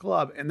things for this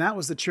club. And that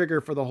was the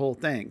trigger for the whole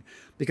thing.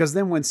 Because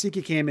then when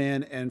Siki came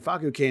in and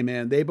Facu came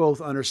in, they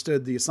both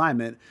understood the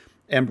assignment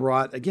and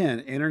brought,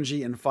 again,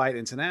 energy and fight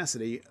and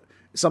tenacity.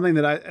 Something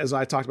that, as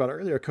I talked about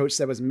earlier, Coach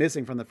said was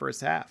missing from the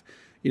first half.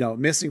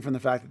 Missing from the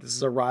fact that this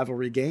is a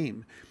rivalry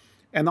game.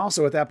 And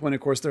also at that point,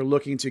 of course, they're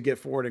looking to get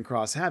forward and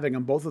cause havoc.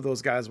 And both of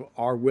those guys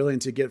are willing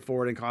to get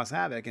forward and cause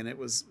havoc. And it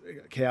was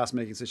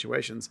chaos-making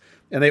situations.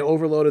 And they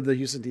overloaded the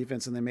Houston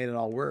defense and they made it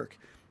all work.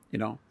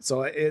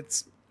 So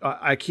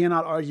I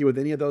cannot argue with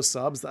any of those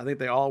subs. I think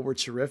they all were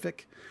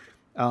terrific.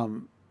 As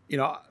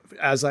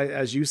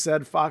you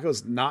said,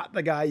 Faco's not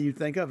the guy you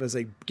think of as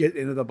a get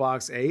into the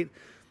box 8,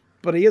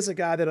 but he is a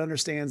guy that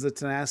understands the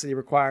tenacity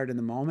required in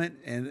the moment.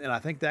 And I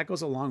think that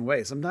goes a long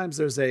way. Sometimes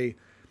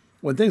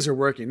when things are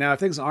working. Now, if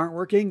things aren't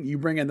working, you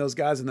bring in those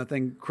guys and the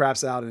thing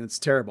craps out and it's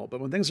terrible. But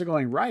when things are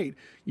going right,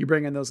 you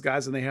bring in those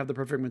guys and they have the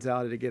perfect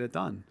mentality to get it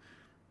done.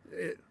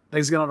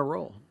 Things get on a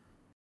roll.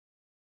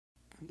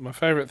 My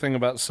favorite thing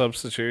about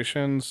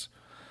substitutions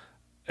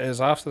is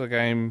after the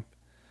game,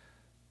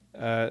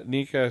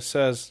 Nico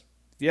says,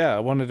 I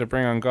wanted to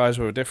bring on guys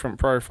with a different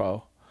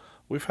profile.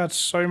 We've had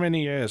so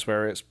many years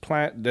where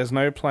there's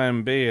no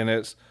plan B,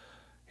 and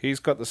he's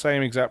got the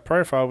same exact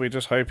profile. We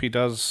just hope he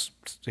gets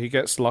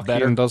lucky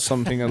better. And does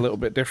something a little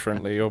bit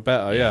differently or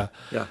better.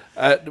 Yeah.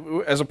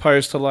 As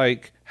opposed to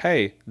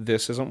hey,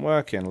 this isn't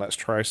working. Let's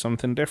try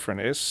something different.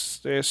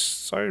 It's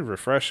so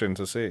refreshing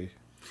to see.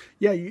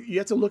 Yeah, you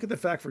have to look at the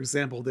fact, for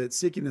example, that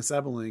Siki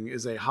Nsebeling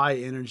is a high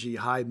energy,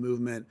 high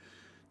movement,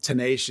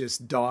 tenacious,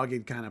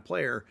 dogged kind of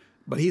player,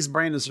 but he's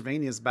Brandon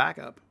Servania's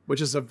backup,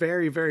 which is a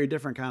very, very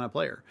different kind of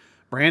player.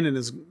 Brandon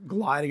is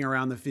gliding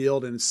around the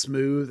field and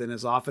smooth and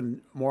is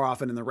more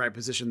often in the right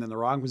position than the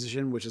wrong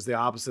position, which is the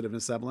opposite of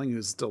Nsebeling,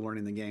 who's still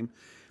learning the game.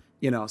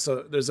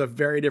 So there's a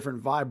very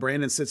different vibe.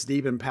 Brandon sits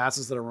deep and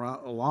passes it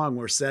along,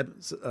 where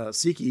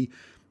Siki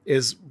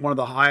is one of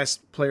the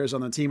highest players on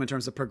the team in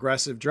terms of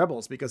progressive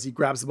dribbles because he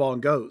grabs the ball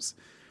and goes,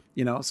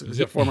 so he's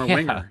a former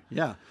winger.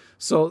 Yeah.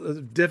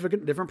 So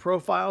different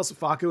profiles.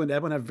 Facu and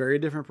Edwin have very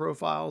different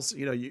profiles.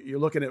 You're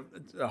looking at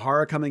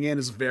Jara coming in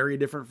is very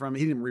different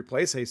he didn't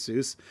replace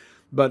Jesus,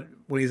 but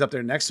when he's up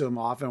there next to him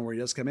often where he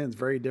does come in, it's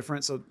very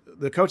different. So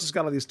the coach has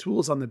got all these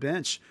tools on the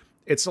bench.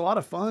 It's a lot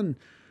of fun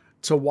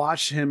to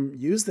watch him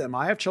use them.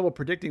 I have trouble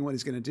predicting what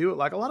he's going to do.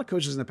 Like a lot of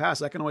coaches in the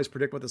past, I can always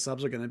predict what the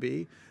subs are going to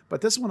be.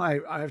 But this one,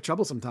 I have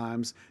trouble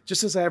sometimes,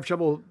 just as I have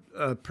trouble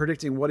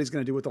predicting what he's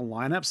going to do with the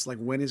lineups, like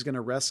when he's going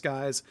to rest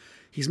guys.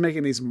 He's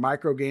making these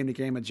micro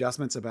game-to-game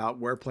adjustments about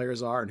where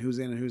players are and who's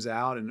in and who's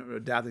out and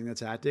adapting the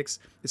tactics.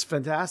 It's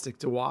fantastic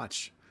to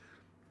watch.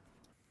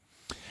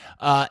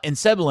 And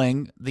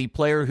Sebling, the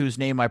player whose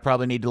name I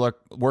probably need to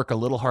work a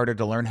little harder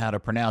to learn how to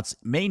pronounce,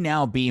 may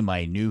now be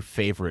my new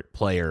favorite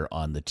player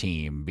on the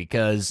team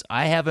because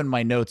I have in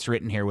my notes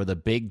written here with a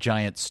big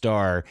giant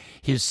star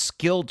his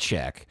skill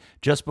check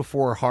just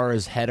before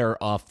Hara's header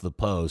off the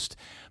post.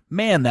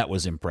 Man, that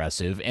was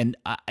impressive. And,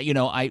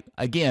 I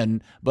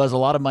again, Buzz, a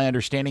lot of my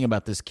understanding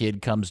about this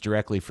kid comes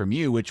directly from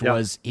you, which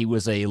was he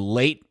was a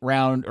late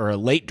round or a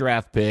late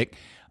draft pick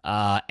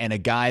and a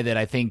guy that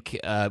I think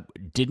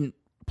didn't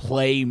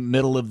play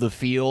middle of the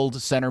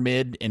field center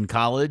mid in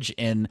college.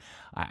 And,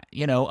 I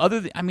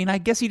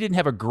guess he didn't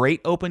have a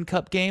great Open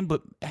Cup game,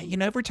 but,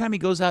 every time he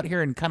goes out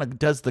here and kind of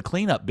does the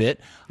cleanup bit,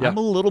 I'm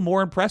a little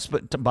more impressed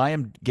by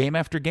him game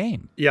after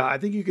game. Yeah, I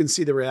think you can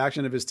see the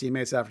reaction of his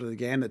teammates after the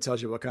game that tells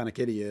you what kind of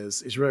kid he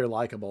is. He's really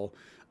likable.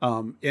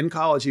 In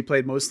college, he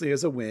played mostly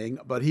as a wing,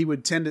 but he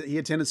had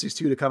tendencies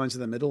too to come into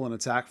the middle and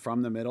attack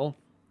from the middle.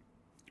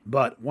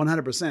 But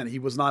 100%, he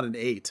was not an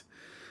 8.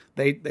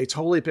 They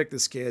totally picked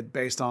this kid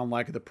based on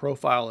like the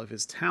profile of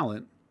his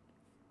talent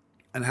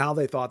and how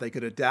they thought they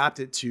could adapt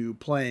it to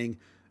playing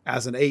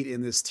as an 8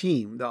 in this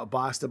team, the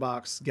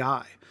box-to-box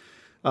guy.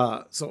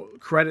 So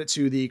credit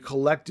to the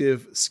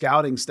collective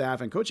scouting staff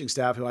and coaching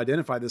staff who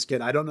identified this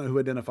kid. I don't know who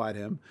identified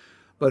him,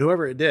 but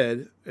whoever it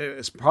did,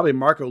 it's probably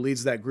Marco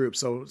leads that group.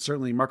 So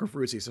certainly Marco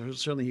Ferruzzi, so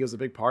certainly he was a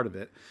big part of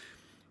it.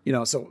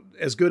 So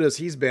as good as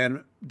he's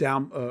been,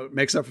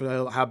 makes up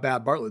for how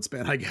bad Bartlett's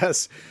been, I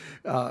guess.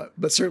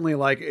 But certainly,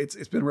 like it's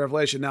been a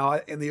revelation. Now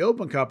in the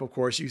Open Cup, of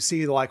course, you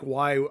see like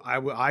why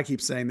I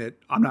keep saying that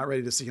I'm not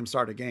ready to see him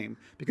start a game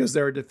because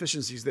there are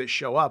deficiencies that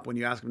show up when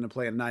you ask him to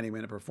play a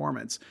 90-minute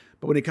performance.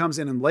 But when he comes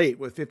in late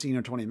with 15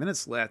 or 20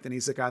 minutes left, and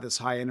he's got this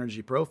high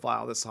energy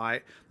profile,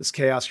 this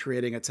chaos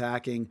creating,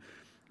 attacking.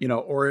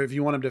 Or if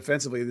you want him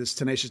defensively, this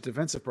tenacious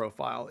defensive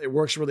profile, it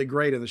works really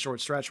great in the short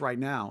stretch right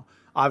now.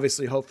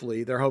 Obviously,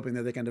 hopefully, they're hoping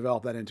that they can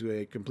develop that into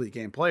a complete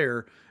game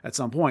player at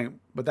some point,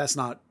 but that's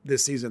not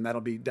this season.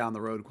 That'll be down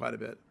the road quite a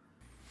bit.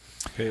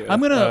 Peter,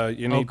 I'm gonna.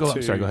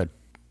 Sorry, go ahead.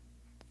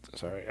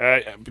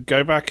 Sorry,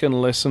 go back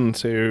and listen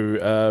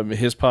to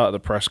his part of the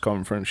press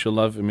conference. You'll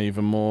love him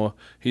even more.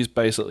 He's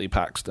basically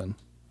Paxton.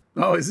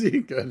 Oh, is he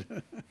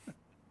good?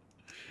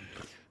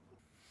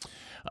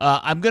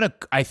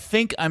 I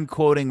think I'm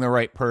quoting the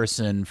right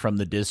person from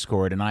the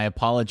Discord, and I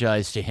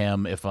apologize to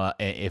him if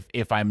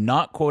I'm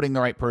not quoting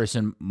the right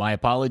person. My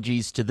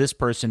apologies to this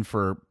person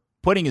for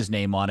putting his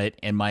name on it,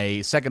 and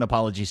my second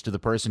apologies to the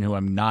person who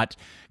I'm not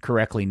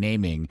correctly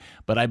naming.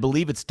 But I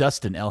believe it's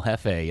Dustin El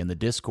Jefe in the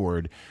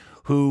Discord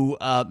who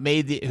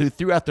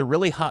threw out the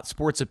really hot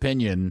sports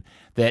opinion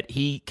that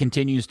he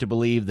continues to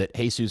believe that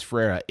Jesus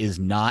Ferreira is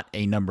not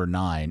a number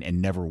 9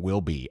 and never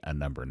will be a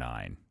number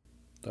 9.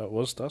 That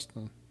was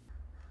Dustin.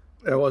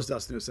 It was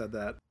Dustin who said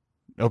that.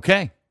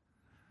 Okay.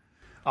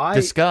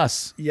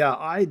 Discuss. Yeah,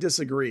 I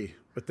disagree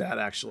with that,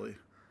 actually.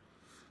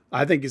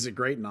 I think he's a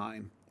great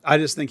 9. I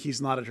just think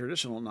he's not a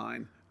traditional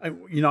 9.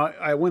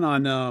 I went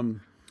on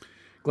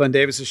Glenn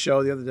Davis's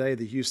show the other day,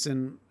 the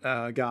Houston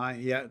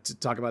guy, to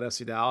talk about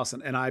FC Dallas,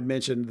 and I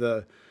mentioned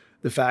the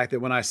fact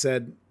that when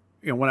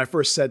I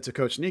first said to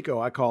Coach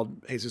Nico, I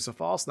called Jesus a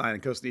false 9,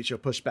 and Coach Nico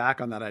pushed back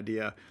on that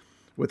idea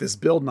with this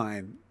build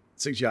 9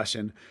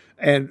 suggestion.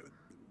 And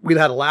we'd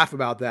had a laugh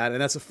about that.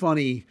 And that's a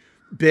funny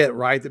bit,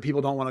 right? That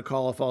people don't want to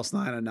call a false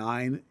 9 a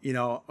 9.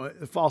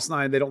 A false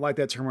 9, they don't like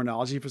that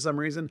terminology for some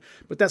reason,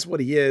 but that's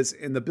what he is.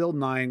 And the build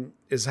 9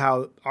 is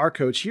how our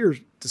coach here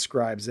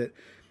describes it.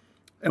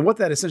 And what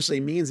that essentially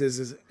means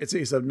is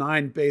it's a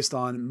 9 based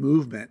on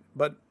movement,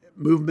 but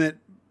movement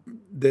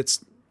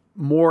that's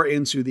more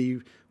into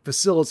the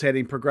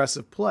facilitating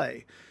progressive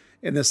play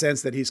in the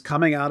sense that he's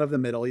coming out of the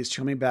middle, he's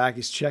coming back,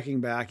 he's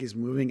checking back, he's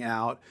moving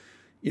out.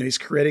 He's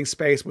creating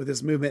space with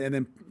his movement and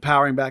then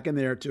powering back in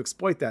there to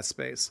exploit that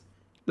space.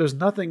 There's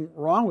nothing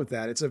wrong with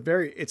that.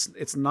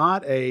 It's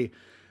not a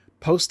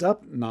post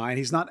up 9.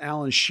 He's not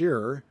Alan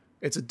Shearer.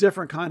 It's a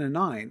different kind of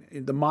 9.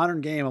 The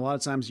modern game a lot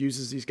of times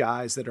uses these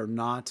guys that are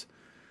not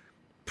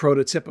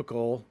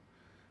prototypical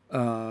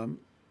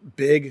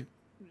big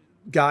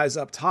guys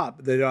up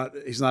top.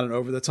 He's not an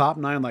over the top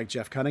 9 like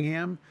Jeff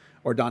Cunningham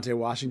or Dante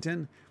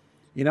Washington.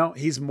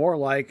 He's more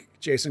like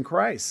Jason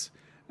Kreis.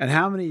 And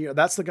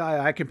that's the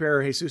guy I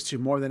compare Jesus to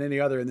more than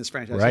any other in this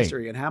franchise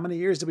history. And how many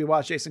years did we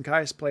watch Jason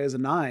Kreis play as a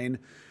 9?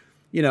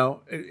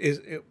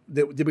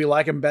 Did we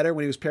like him better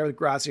when he was paired with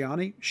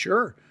Graziani?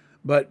 Sure.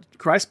 But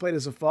Kreis played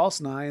as a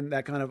false 9,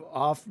 that kind of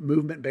off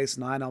movement based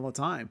 9 all the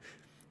time.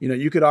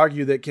 You could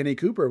argue that Kenny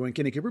Cooper, when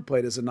Kenny Cooper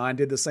played as a 9,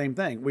 did the same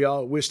thing. We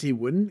all wished he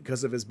wouldn't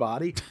because of his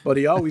body, but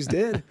he always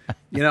did,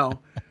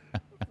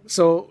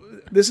 So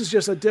This is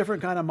just a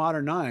different kind of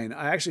modern 9.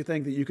 I actually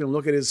think that you can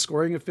look at his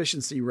scoring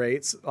efficiency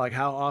rates, like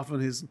how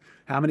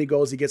many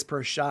goals he gets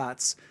per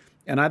shots.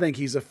 And I think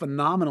he's a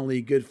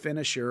phenomenally good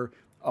finisher.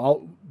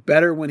 All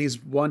better when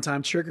he's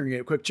one-time triggering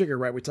it, quick trigger,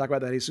 right? We talk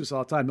about that Jesus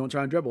all the time. Don't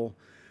try and dribble.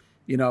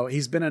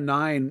 He's been a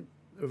 9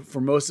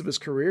 for most of his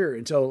career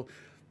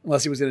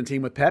unless he was in a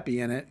team with Pepe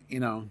in it,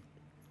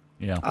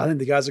 Yeah. I think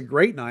the guy's a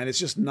great 9. It's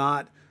just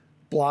not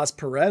Blas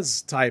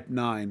Perez type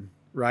 9,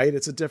 right?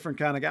 It's a different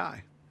kind of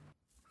guy.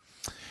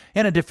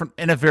 And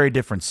a very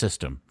different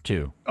system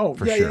too. Oh,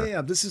 for yeah, sure.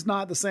 yeah. This is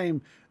not the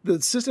same. The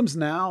systems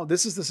now,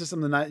 this is the system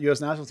the U.S.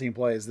 national team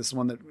plays. This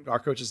one that our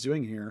coach is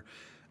doing here.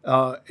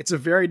 It's a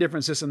very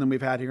different system than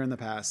we've had here in the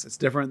past. It's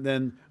different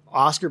than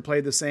Oscar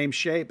played the same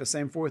shape, the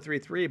same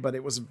 4-3-3, but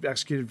it was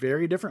executed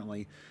very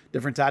differently.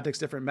 Different tactics,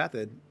 different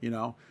method,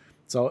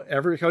 So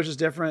every coach is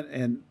different.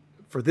 And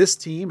for this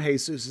team,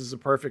 Jesus is a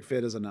perfect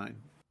fit as a 9.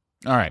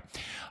 All right.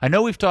 I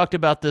know we've talked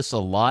about this a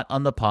lot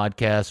on the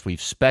podcast.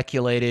 We've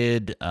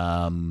speculated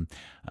and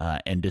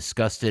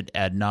discussed it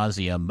ad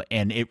nauseum,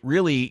 and it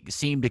really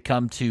seemed to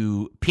come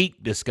to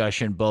peak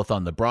discussion both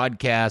on the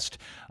broadcast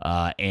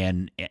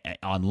and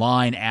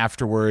online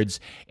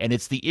afterwards. And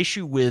it's the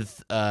issue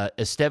with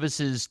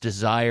Esteves'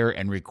 desire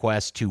and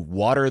request to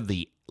water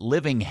the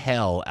living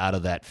hell out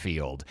of that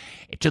field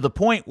to the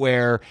point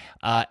where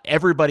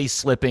everybody's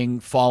slipping,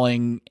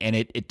 falling, and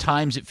at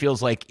times it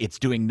feels like it's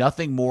doing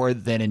nothing more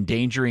than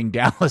endangering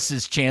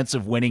Dallas's chance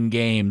of winning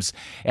games.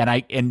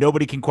 And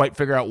nobody can quite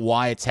figure out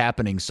why it's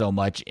happening so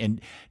much.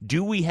 And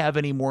do we have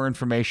any more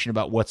information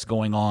about what's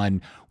going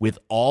on with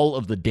all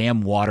of the damn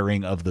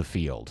watering of the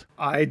field?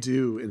 I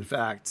do, in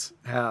fact,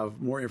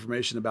 have more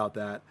information about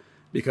that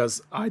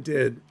because I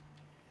did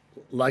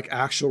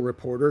actual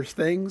reporter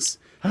things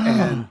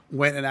and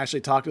went and actually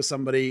talked to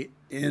somebody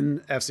in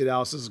FC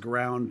Dallas's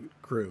ground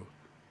crew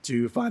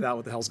to find out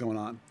what the hell's going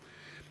on.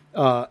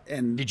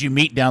 And did you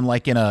meet down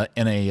in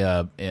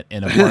a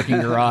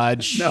parking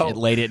garage No.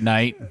 late at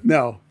night?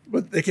 No,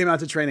 but they came out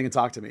to training and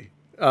talked to me.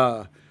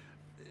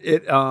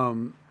 It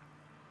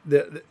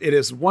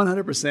is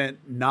 100%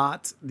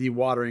 not the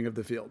watering of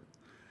the field.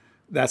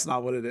 That's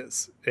not what it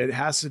is. It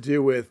has to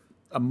do with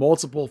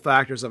multiple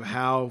factors of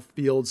how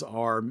fields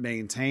are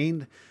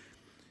maintained.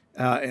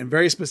 And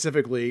very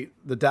specifically,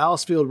 the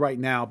Dallas field right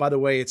now, by the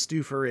way, it's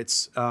due for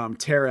its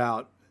tear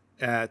out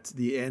at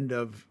the end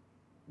of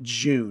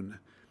June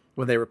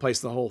when they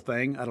replace the whole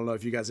thing. I don't know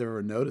if you guys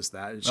ever noticed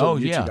that.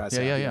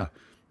 Yeah.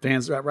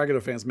 Fans,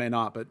 regular fans may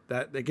not, but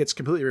that it gets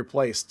completely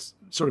replaced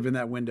sort of in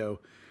that window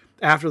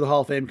after the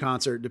Hall of Fame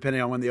concert, depending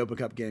on when the Open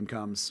Cup game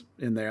comes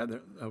in there,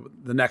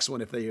 the next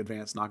one, if they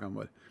advance, knock on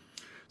wood.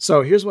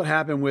 So here's what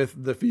happened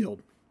with the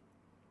field.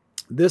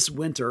 This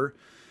winter,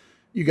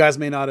 you guys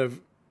may not have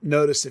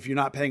noticed if you're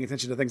not paying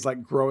attention to things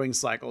like growing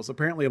cycles.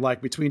 Apparently,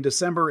 like between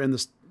December and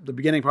the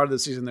beginning part of the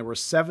season, there were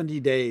 70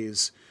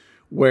 days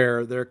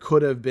where there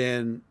could have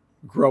been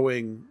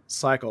growing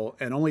cycle,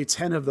 and only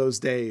 10 of those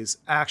days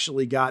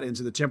actually got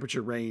into the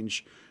temperature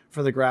range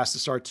for the grass to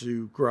start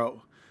to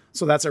grow.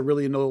 So that's a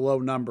really low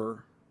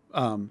number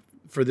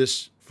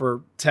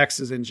for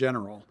Texas in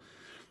general.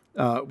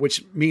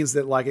 Which means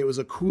that it was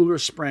a cooler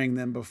spring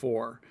than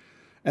before.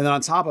 And then on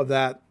top of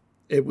that,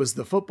 it was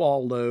the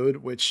football load,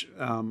 which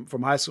from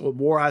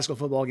more high school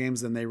football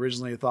games than they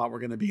originally thought were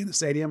going to be in the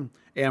stadium,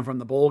 and from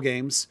the bowl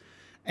games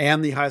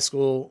and the high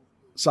school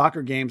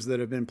soccer games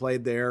that have been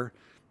played there,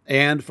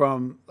 and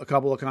from a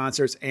couple of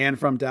concerts, and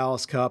from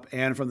Dallas Cup,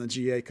 and from the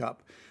GA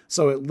Cup.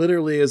 So it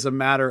literally is a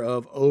matter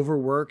of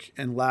overwork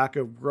and lack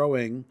of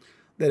growing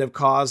that have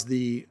caused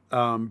the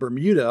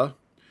Bermuda.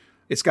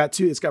 It's got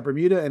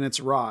Bermuda and it's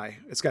rye.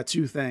 It's got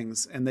two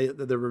things. And the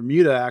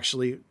Bermuda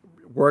actually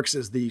works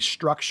as the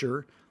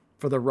structure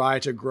for the rye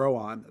to grow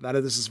on.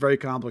 This is very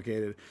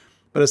complicated.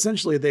 But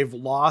essentially, they've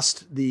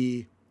lost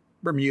the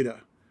Bermuda.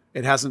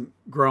 It hasn't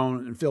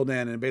grown and filled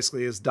in and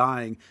basically is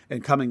dying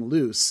and coming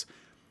loose.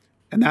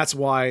 And that's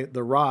why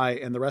the rye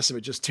and the rest of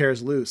it just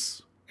tears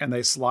loose and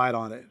they slide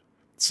on it.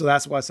 So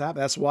that's what's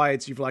happened. That's why you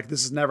feel like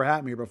this has never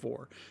happened here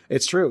before.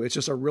 It's true. It's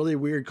just a really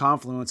weird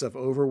confluence of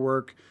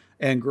overwork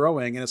and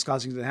growing, and it's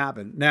causing it to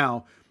happen.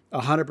 Now,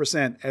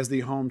 100% as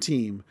the home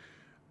team,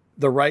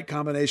 the right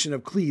combination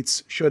of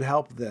cleats should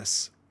help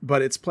this.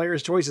 But it's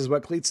players' choices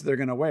what cleats they're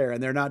going to wear,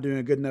 and they're not doing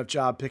a good enough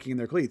job picking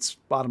their cleats,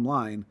 bottom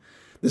line.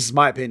 This is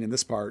my opinion,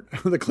 this part,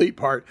 the cleat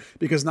part,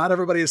 because not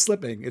everybody is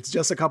slipping. It's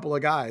just a couple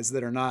of guys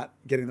that are not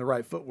getting the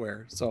right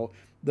footwear. So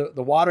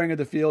the watering of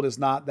the field is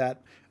not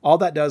that. All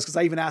that does, because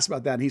I even asked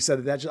about that, and he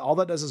said that all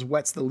that does is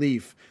wets the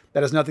leaf.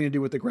 That has nothing to do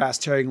with the grass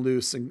tearing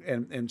loose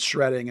and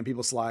shredding and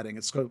people sliding.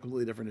 It's a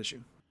completely different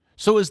issue.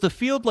 So is the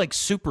field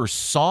super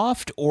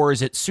soft or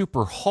is it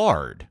super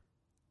hard?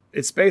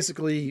 It's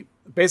basically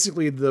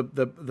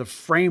the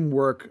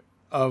framework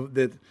of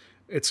that.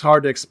 It's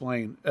hard to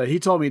explain. He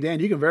told me, Dan,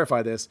 you can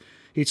verify this.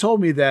 He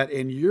told me that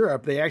in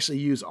Europe, they actually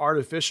use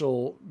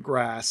artificial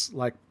grass,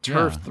 like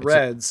turf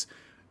threads,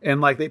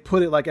 and they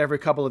put it every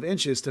couple of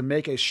inches to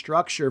make a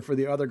structure for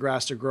the other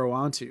grass to grow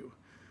onto.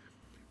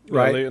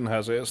 Right. Leighton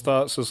has it. It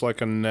starts as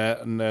like a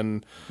net, and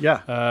then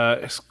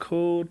it's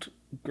called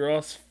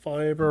grass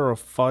fiber or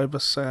fiber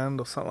sand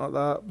or something like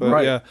that.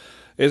 But yeah,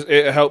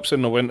 it helps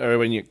in the winter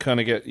when you kind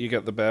of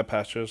get the bare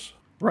patches.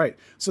 Right.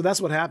 So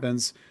that's what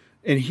happens.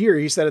 And here,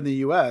 he said in the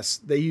U.S.,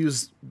 they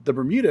use the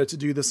Bermuda to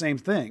do the same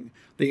thing.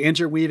 The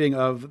interweaving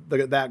of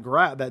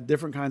that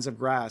different kinds of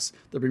grass.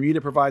 The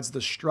Bermuda provides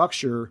the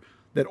structure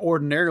that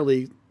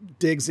ordinarily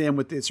digs in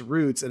with its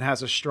roots and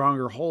has a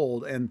stronger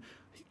hold and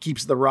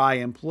keeps the rye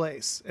in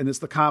place. And it's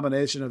the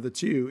combination of the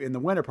two in the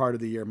winter part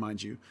of the year,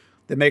 mind you,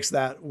 that makes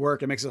that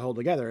work and makes it hold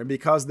together. And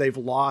because they've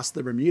lost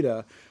the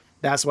Bermuda,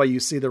 that's why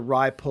you see the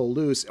rye pull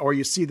loose, or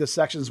you see the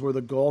sections where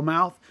the gull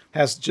mouth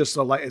has just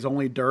is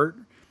only dirt.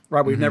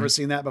 Right, we've never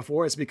seen that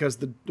before. It's because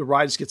the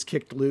rye just gets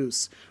kicked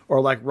loose,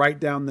 or like right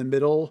down the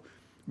middle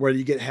where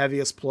you get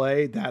heaviest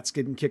play, that's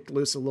getting kicked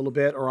loose a little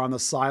bit, or on the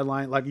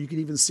sideline. Like you can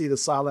even see the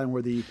sideline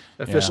where the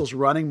official's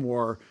running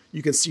more.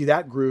 You can see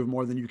that groove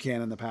more than you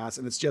can in the past,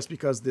 and it's just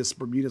because this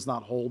Bermuda's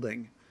not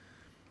holding,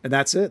 and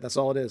that's it. That's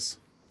all it is.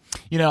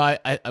 You know,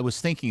 I was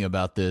thinking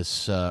about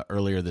this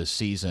earlier this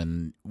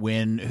season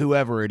when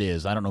whoever it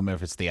is, I don't know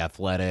if it's the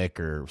Athletic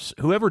or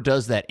whoever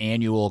does that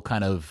annual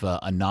kind of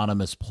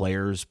anonymous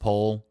players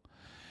poll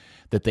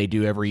that they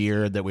do every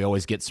year that we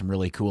always get some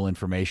really cool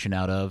information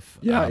out of.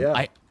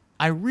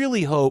 I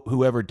really hope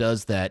whoever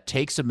does that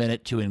takes a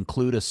minute to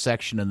include a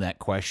section in that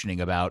questioning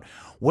about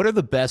what are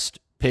the best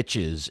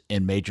pitches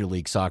in Major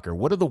League Soccer?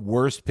 What are the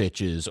worst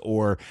pitches?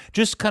 Or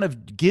just kind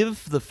of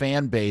give the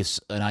fan base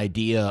an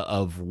idea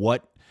of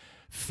what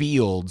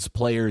fields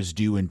players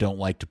do and don't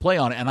like to play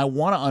on. And I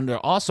want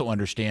to also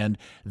understand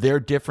their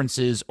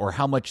differences or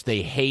how much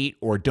they hate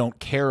or don't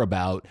care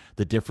about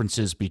the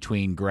differences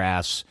between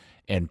grass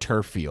and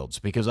turf fields,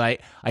 because I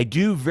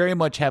do very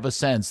much have a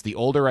sense the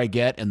older I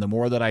get and the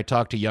more that I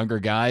talk to younger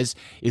guys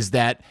is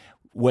that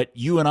what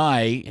you and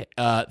I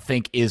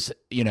think is,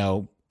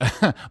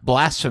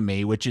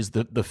 blasphemy, which is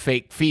the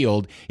fake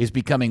field, is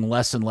becoming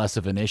less and less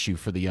of an issue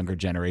for the younger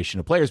generation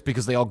of players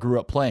because they all grew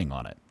up playing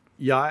on it.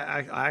 Yeah,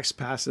 I asked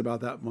Pastor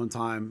about that one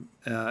time,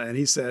 and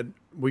he said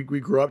we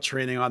grew up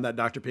training on that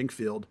Dr. Pink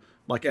field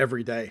like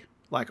every day,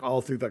 like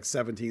all through like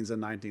 17s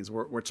and 19s.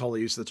 We're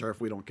totally used to the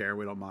turf. We don't care.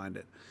 We don't mind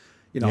it.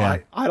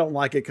 I don't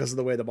like it because of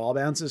the way the ball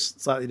bounces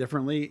slightly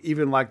differently.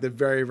 Even like the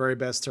very, very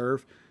best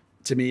turf,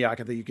 to me, I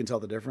think you can tell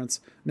the difference.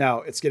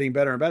 Now, it's getting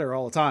better and better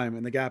all the time,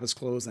 and the gap is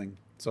closing.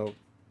 So,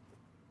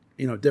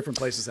 different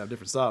places have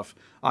different stuff.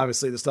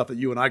 Obviously, the stuff that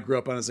you and I grew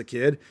up on as a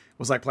kid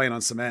was like playing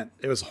on cement.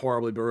 It was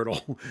horribly brutal,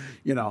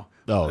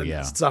 Oh,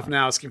 yeah. Stuff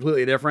now is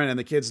completely different, and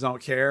the kids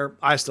don't care.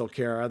 I still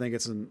care. I think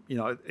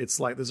it's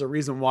like there's a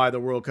reason why the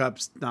World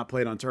Cup's not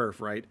played on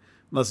turf, right?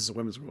 Unless it's a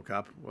Women's World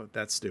Cup. Well,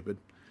 that's stupid.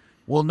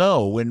 Well,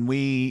 no, when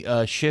we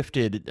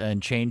shifted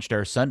and changed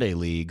our Sunday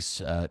leagues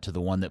to the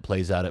one that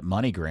plays out at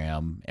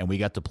MoneyGram, and we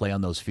got to play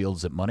on those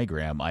fields at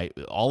MoneyGram,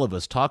 all of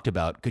us talked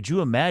about, could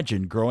you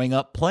imagine growing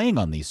up playing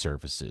on these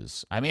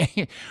surfaces? I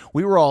mean,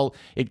 we were all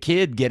a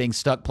kid getting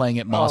stuck playing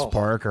at Moss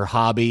Park or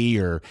Hobby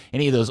or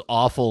any of those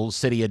awful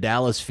City of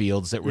Dallas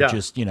fields that were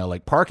just,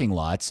 like parking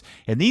lots.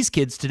 And these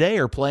kids today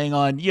are playing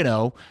on,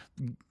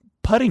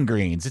 putting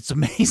greens. It's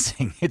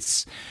amazing.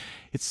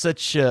 It's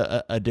such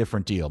a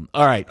different deal.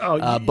 All right,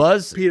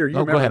 Buzz. Peter, you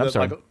remember go ahead. I'm that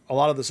sorry. like a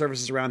lot of the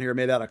surfaces around here are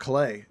made out of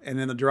clay, and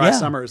in the dry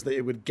summers,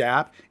 it would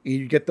gap, and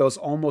you get those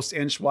almost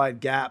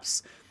inch-wide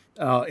gaps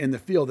in the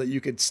field that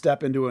you could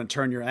step into and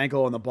turn your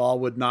ankle, and the ball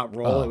would not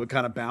roll. It would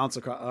kind of bounce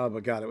across. Oh,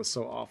 my God, it was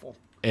so awful.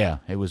 Yeah,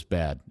 it was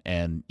bad.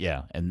 And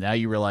now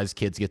you realize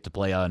kids get to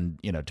play on,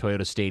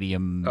 Toyota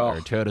Stadium or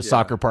Toyota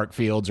Soccer Park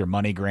fields or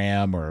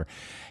MoneyGram or,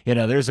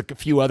 there's a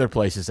few other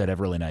places that have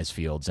really nice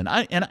fields. And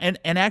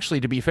and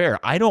actually, to be fair,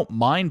 I don't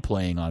mind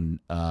playing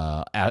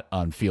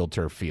on field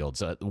turf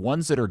fields. The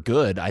ones that are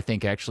good, I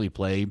think actually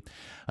play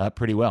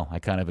pretty well. I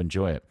kind of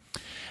enjoy it.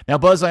 Now,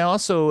 Buzz, I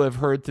also have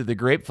heard through the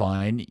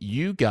grapevine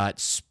you got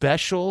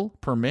special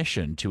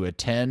permission to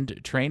attend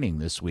training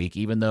this week,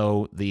 even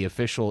though the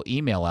official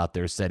email out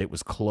there said it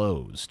was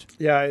closed.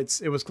 Yeah,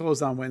 it was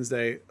closed on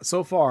Wednesday.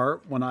 So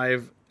far, when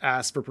I've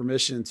asked for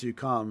permission to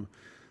come,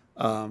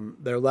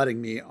 they're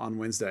letting me on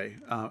Wednesday.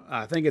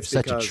 I think it's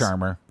such because, a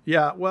charmer.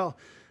 Yeah, well,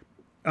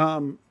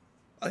 who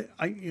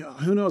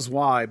knows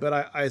why,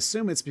 but I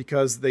assume it's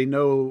because they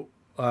know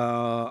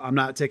I'm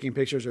not taking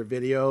pictures or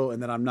video,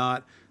 and that I'm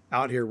not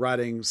out here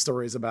writing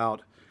stories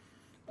about,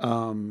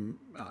 the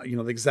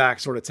exact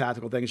sort of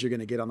tactical things you're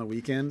going to get on the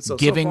weekend. So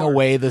giving so far,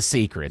 away the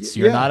secrets.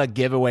 You're not a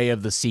giveaway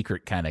of the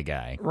secret kind of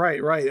guy.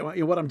 Right.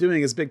 What I'm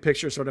doing is big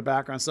picture sort of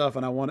background stuff.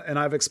 And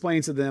I've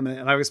explained to them,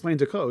 and I've explained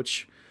to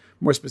Coach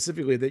more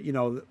specifically that,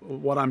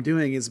 what I'm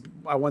doing is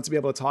I want to be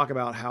able to talk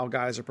about how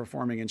guys are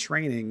performing in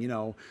training,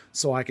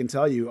 so I can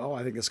tell you,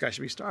 I think this guy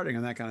should be starting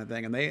and that kind of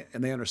thing.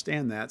 And they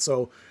understand that.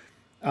 So,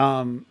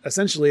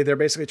 essentially they're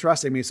basically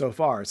trusting me so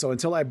far. So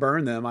until I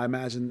burn them,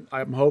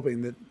 I'm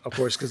hoping that, of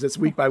course, because it's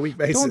week by week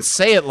basis. Don't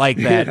say it like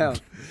that,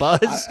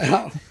 Buzz.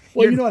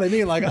 Well, you know what I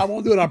mean? Like, I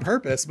won't do it on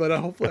purpose, but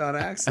hopefully on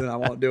accident, I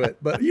won't do it.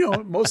 But,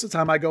 most of the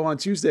time I go on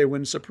Tuesday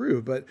when it's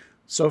approved. But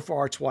so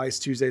far twice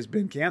Tuesday's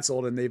been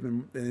canceled,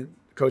 and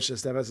Coach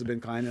Estevez has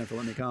been kind enough to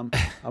let me come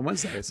on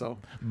Wednesday. So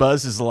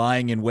Buzz is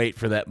lying in wait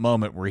for that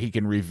moment where he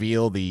can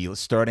reveal the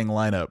starting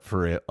lineup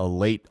for a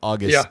late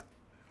August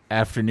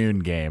afternoon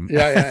game.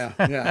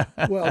 Yeah.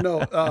 Well,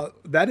 no,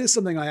 that is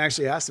something I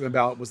actually asked him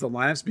about, was the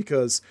lineups,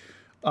 because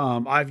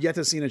I've yet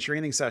to see in a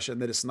training session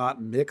that it's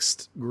not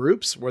mixed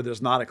groups where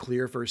there's not a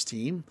clear first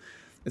team.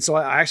 And so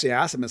I actually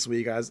asked him this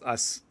week,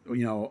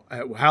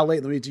 how late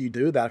in the week do you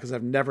do that? Because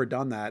I've never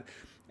done that.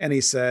 And he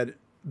said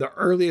the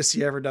earliest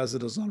he ever does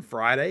it is on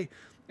Friday.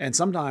 And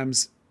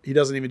sometimes he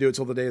doesn't even do it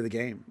till the day of the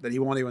game, that he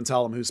won't even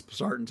tell him who's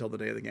starting until the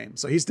day of the game.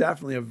 So he's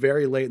definitely a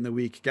very late in the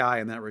week guy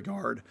in that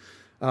regard.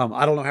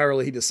 I don't know how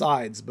early he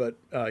decides, but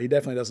he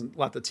definitely doesn't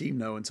let the team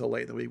know until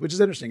late in the week, which is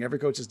interesting. Every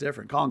coach is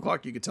different. Colin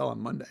Clark, you could tell on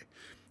Monday,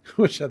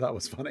 which I thought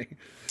was funny.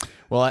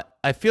 Well,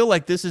 I feel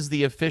like this is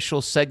the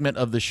official segment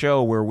of the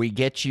show where we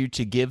get you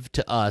to give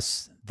to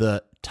us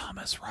the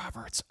Thomas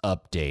Roberts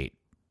update.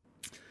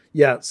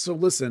 Yeah, so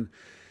listen,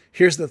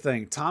 here's the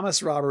thing.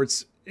 Thomas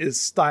Roberts is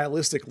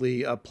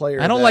stylistically a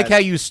player. I don't like how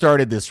you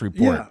started this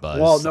report, Buzz.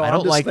 Well, no, I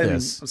don't like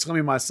this. I'm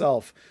exclaiming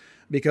myself,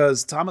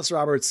 because Thomas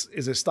Roberts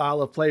is a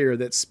style of player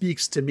that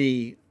speaks to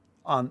me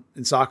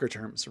in soccer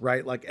terms,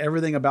 right? Like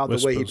everything about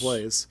the way he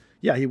plays.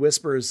 Yeah, he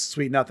whispers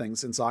sweet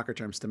nothings in soccer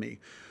terms to me.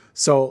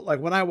 So like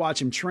when I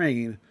watch him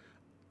train,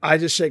 I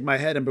just shake my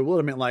head in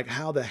bewilderment, like,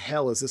 how the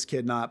hell is this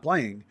kid not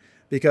playing?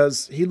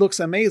 Because he looks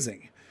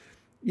amazing.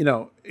 You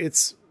know,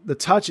 the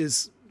touch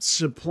is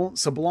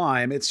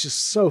sublime. It's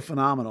just so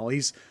phenomenal.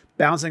 He's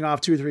bouncing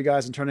off 2 or 3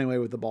 guys and turning away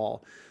with the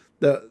ball.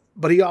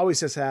 But he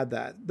always has had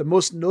that. The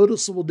most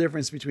noticeable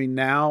difference between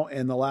now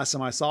and the last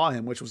time I saw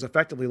him, which was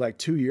effectively like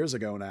 2 years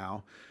ago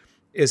now,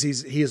 is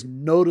he has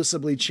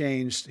noticeably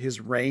changed his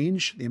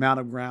range, the amount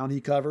of ground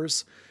he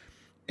covers,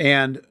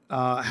 and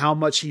how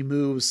much he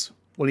moves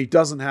when he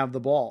doesn't have the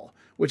ball,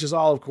 which is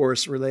all, of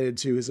course, related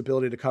to his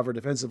ability to cover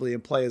defensively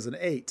and play as an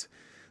 8.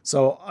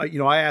 So,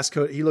 I asked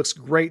Coach, he looks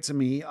great to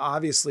me.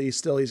 Obviously,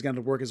 still he's going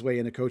to work his way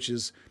into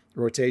Coach's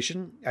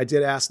rotation. I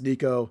did ask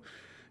Nico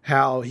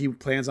how he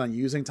plans on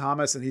using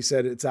Thomas, and he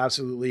said it's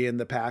absolutely in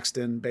the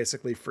Paxton,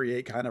 basically free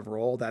 8 kind of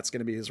role. That's going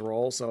to be his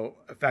role. So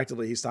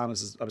effectively he's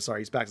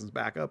Paxton's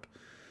backup,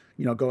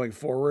 going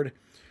forward.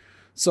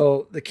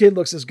 So the kid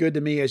looks as good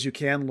to me as you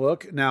can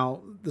look.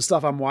 Now, the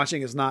stuff I'm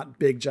watching is not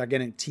big,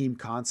 gigantic team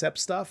concept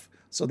stuff.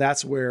 So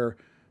that's where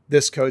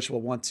this coach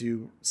will want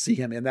to see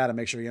him in that and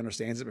make sure he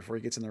understands it before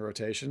he gets in the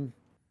rotation.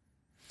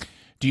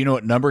 Do you know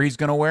what number he's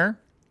going to wear?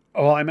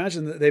 Oh, I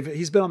imagine that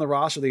he's been on the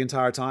roster the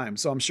entire time.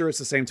 So I'm sure it's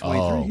the same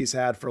 23 he's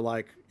had for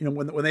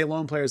when they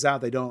loan players out,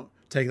 they don't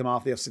take them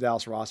off the FC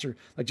Dallas roster.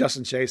 Like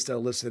Justin Chase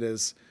still listed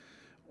as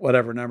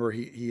whatever number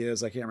he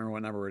is. I can't remember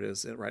what number it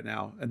is right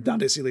now. And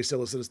Dante Seeley still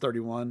listed as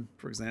 31,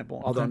 for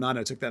example. Although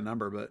Nano took that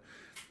number, but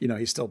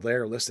he's still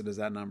there listed as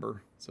that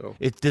number. So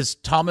does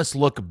Thomas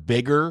look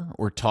bigger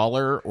or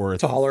taller or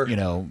taller?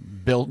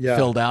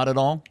 Filled out at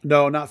all?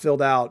 No, not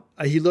filled out.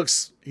 He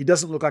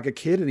doesn't look like a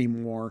kid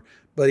anymore,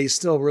 but he's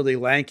still really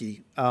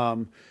lanky.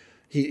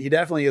 He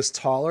definitely is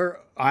taller.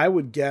 I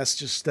would guess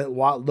just that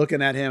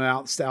looking at him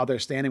out there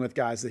standing with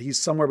guys that he's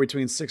somewhere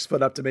between 6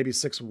 foot up to maybe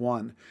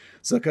 6'1".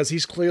 So because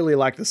he's clearly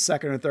like the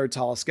second or third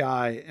tallest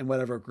guy in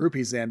whatever group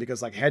he's in,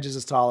 because like Hedges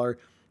is taller,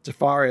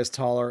 Jafari is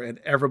taller, and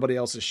everybody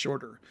else is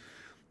shorter.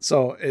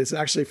 So it's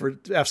actually for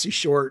FC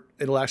short,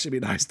 it'll actually be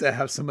nice to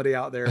have somebody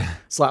out there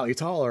slightly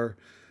taller.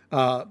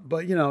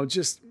 But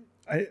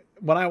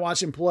when I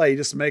watch him play, he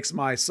just makes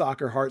my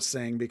soccer heart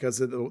sing because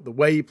of the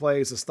way he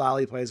plays, the style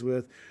he plays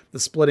with, the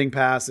splitting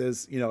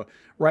passes.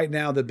 Right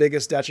now, the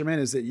biggest detriment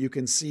is that you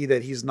can see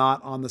that he's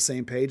not on the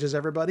same page as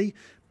everybody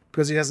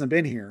because he hasn't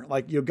been here.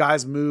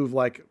 Guys move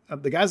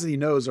the guys that he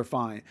knows are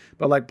fine,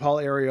 but like Paul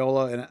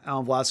Areola and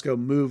Alan Velasco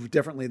move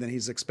differently than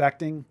he's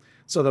expecting.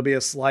 So there'll be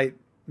a slight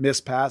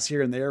missed pass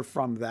here and there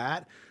from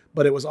that.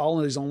 But it was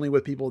always only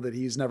with people that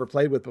he's never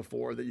played with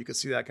before that you could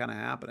see that kind of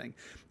happening.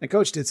 And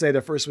Coach did say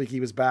the first week he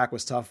was back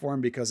was tough for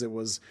him because it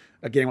was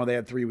a game where they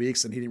had 3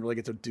 weeks and he didn't really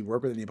get to do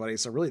work with anybody.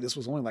 So really this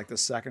was only like the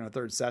second or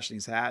third session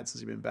he's had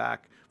since he's been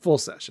back, full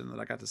session that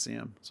I got to see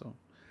him. So.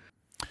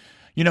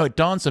 It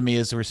dawns on me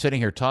as we're sitting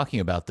here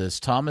talking about this,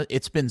 Thomas,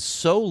 it's been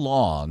so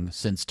long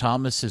since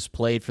Thomas has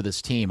played for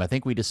this team. I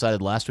think we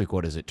decided last week,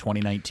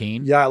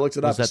 2019? Yeah, I looked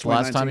it up. Was that the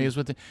last time he was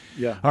with it?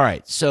 Yeah. All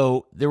right.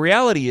 So the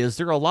reality is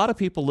there are a lot of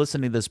people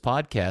listening to this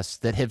podcast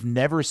that have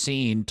never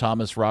seen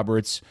Thomas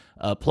Roberts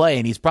play,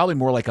 and he's probably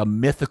more like a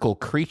mythical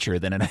creature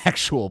than an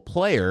actual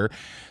player.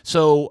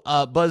 So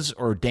Buzz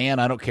or Dan,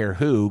 I don't care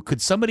who,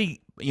 could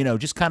somebody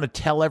just kind of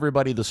tell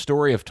everybody the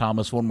story of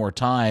Thomas one more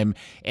time,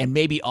 and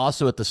maybe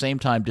also at the same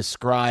time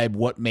describe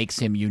what makes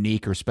him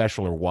unique or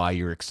special or why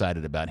you're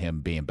excited about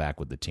him being back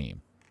with the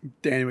team.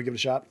 Danny, we give it a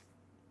shot?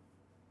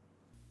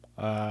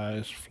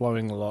 His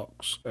flowing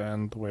locks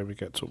and the way we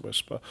get to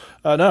whisper.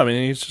 No, I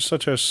mean, he's just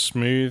such a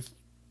smooth,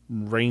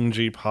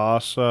 rangy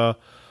passer.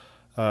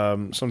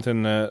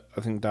 Something that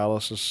I think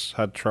Dallas has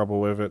had trouble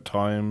with at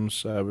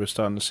times. We're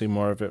starting to see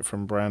more of it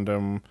from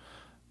Brandon.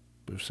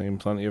 We've seen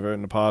plenty of it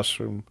in the past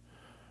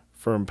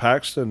from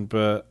Paxton,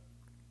 but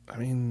I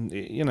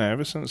mean,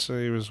 ever since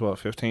he was,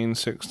 15,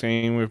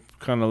 16, we've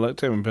kind of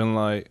looked at him and been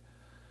like,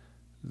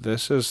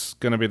 this is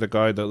going to be the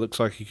guy that looks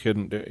like he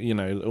couldn't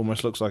do,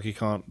 almost looks like he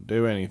can't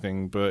do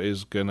anything, but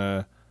is going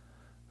to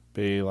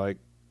be like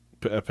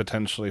a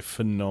potentially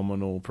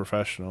phenomenal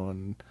professional.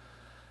 And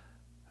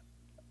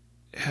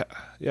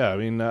yeah, I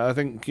mean, I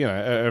think,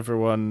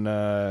 everyone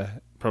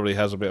probably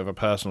has a bit of a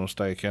personal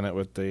stake in it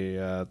with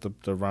the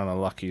run of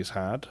luck he's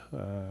had.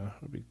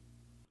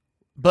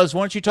 Buzz,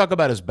 why don't you talk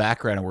about his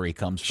background and where he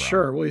comes from?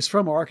 Sure. Well, he's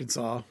from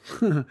Arkansas.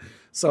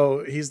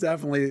 So he's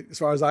definitely, as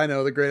far as I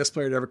know, the greatest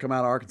player to ever come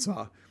out of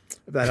Arkansas,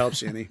 if that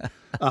helps you any.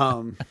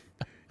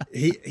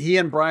 He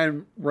and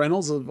Brian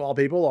Reynolds, of all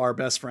people, are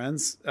best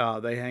friends.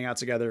 They hang out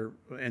together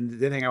and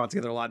did hang out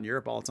together a lot in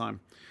Europe all the time.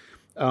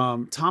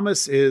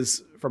 Thomas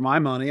is, for my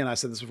money, and I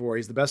said this before,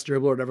 he's the best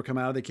dribbler to ever come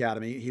out of the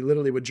academy. He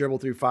literally would dribble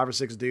through 5 or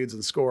 6 dudes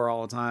and score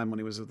all the time when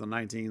he was with the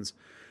 19s.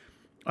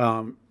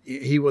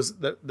 He was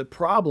the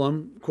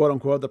problem, quote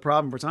unquote, the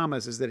problem for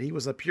Thomas is that he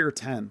was a pure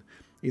 10.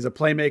 He's a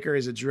playmaker,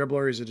 he's a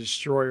dribbler, he's a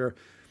destroyer,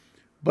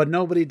 but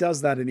nobody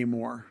does that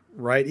anymore,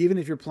 right? Even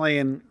if you're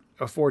playing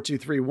a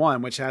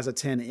 4-2-3-1, which has a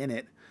 10 in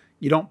it,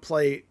 you don't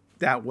play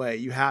that way.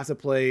 You have to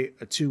play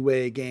a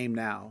two-way game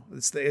now.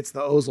 It's the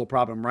Ozil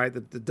problem, right?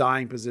 The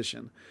dying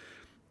position.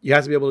 You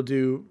have to be able to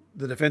do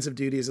the defensive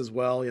duties as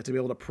well. You have to be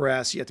able to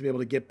press. You have to be able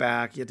to get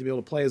back. You have to be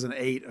able to play as an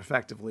 8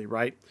 effectively,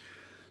 right?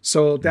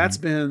 So that's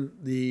been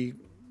the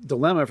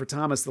dilemma for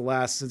Thomas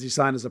since he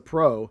signed as a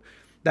pro.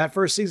 That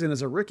first season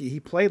as a rookie, he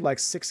played like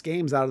 6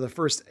 games out of the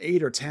first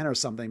 8 or 10 or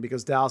something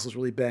because Dallas was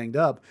really banged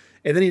up.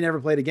 And then he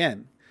never played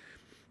again.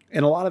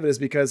 And a lot of it is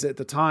because at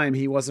the time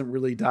he wasn't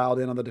really dialed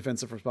in on the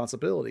defensive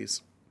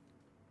responsibilities.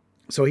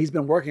 So he's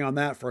been working on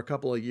that for a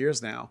couple of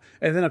years now.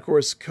 And then, of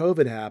course,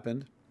 COVID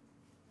happened,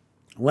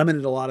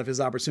 limited a lot of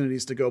his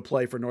opportunities to go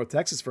play for North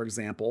Texas, for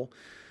example.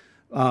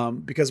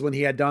 Because when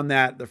he had done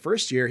that the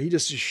first year, he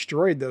just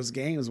destroyed those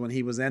games when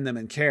he was in them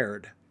and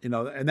cared, and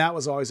that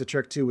was always a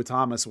trick too with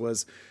Thomas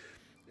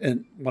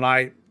and when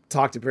I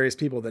talked to various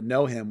people that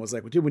know him was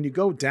like, well, dude, when you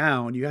go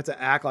down, you have to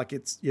act like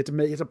you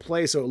have to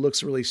play so it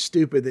looks really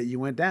stupid that you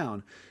went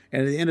down.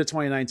 And at the end of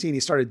 2019, he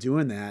started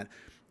doing that.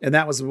 And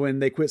that was when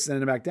they quit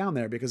sending him back down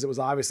there because it was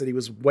obvious that he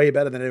was way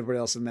better than everybody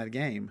else in that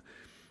game.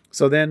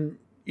 So then,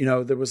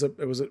 there was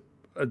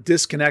a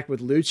disconnect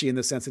with Lucci in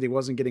the sense that he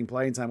wasn't getting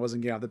playing time,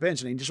 wasn't getting off the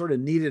bench, and he just sort of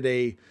needed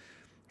a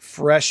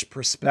fresh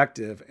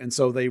perspective. And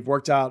so they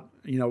worked out,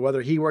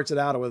 whether he worked it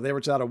out or whether they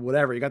worked it out or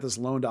whatever, he got this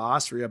loan to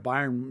Austria.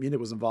 Bayern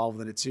Munich was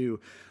involved in it too.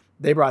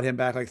 They brought him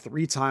back like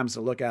 3 times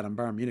to look at him.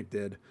 Bayern Munich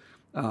did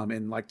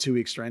in like 2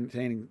 weeks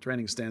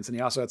training stints. And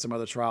he also had some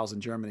other trials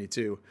in Germany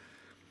too.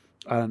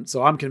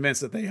 So I'm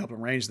convinced that they helped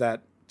arrange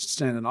that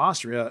stint in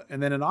Austria.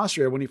 And then in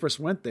Austria, when he first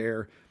went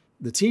there,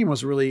 the team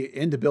was really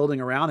into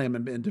building around him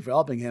and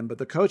developing him, but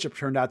the coach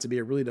turned out to be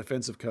a really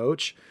defensive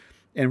coach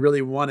and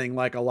really wanting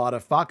like a lot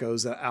of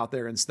Facos out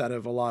there instead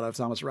of a lot of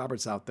Thomas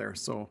Roberts out there.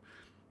 So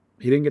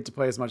he didn't get to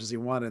play as much as he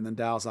wanted. And then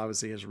Dallas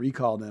obviously has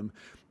recalled him.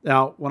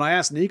 Now, when I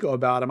asked Nico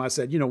about him, I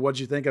said, what'd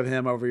you think of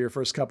him over your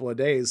first couple of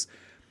days?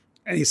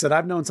 And he said,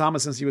 I've known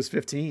Thomas since he was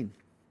 15.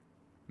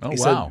 Oh,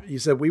 wow. He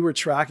said, we were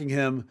tracking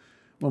him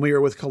when we were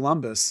with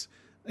Columbus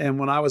and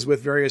when I was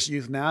with various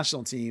youth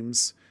national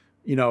teams,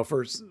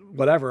 for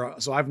whatever.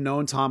 So I've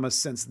known Thomas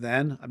since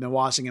then. I've been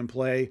watching him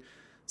play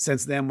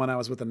since then. When I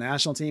was with the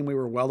national team, we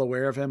were well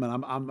aware of him,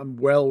 and I'm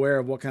well aware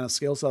of what kind of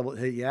skill level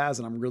he has,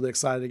 and I'm really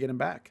excited to get him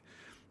back.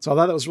 So I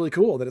thought that was really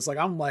cool. That it's like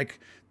I'm like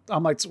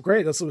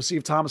great. Let's see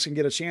if Thomas can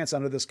get a chance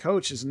under this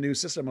coach, his new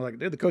system. I'm like,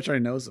 dude, the coach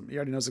already knows him. He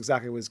already knows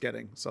exactly what he's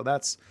getting. So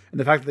and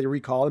the fact that they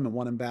recalled him and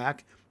won him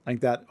back, I think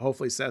that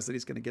hopefully says that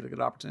he's going to get a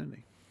good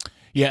opportunity.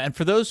 Yeah, and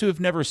for those who have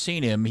never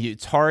seen him,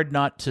 it's hard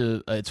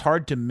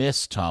to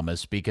miss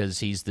Thomas because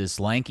he's this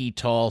lanky,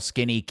 tall,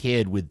 skinny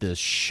kid with this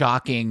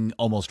shocking,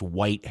 almost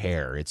white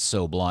hair. It's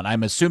so blonde.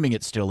 I'm assuming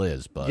it still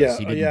is, Buzz. It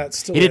still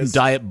is. He didn't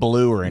dye it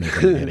blue or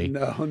anything, did he?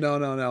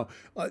 No.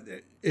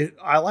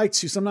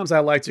 Sometimes I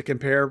like to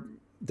compare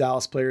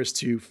Dallas players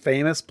to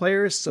famous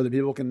players so that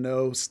people can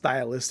know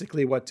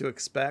stylistically what to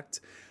expect.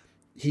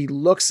 He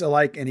looks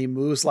alike and he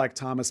moves like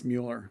Thomas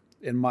Mueller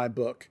in my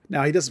book.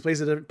 Now he doesn't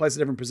plays a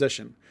different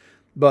position.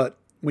 But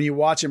when you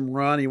watch him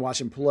run, you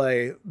watch him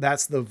play,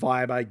 that's the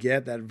vibe I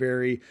get, that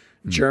very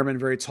German,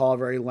 very tall,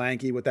 very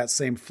lanky with that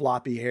same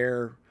floppy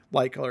hair,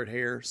 light colored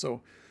hair.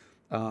 So,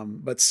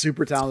 but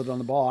super talented on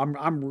the ball.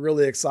 I'm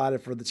really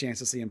excited for the chance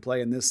to see him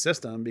play in this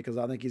system because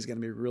I think he's going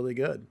to be really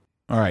good.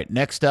 All right,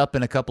 next up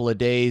in a couple of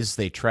days,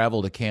 they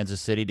travel to Kansas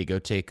City to go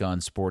take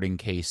on Sporting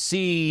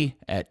KC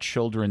at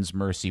Children's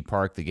Mercy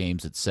Park. The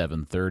game's at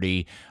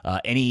 7:30.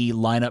 Any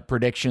lineup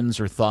predictions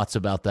or thoughts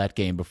about that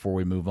game before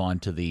we move on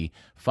to the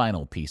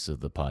final piece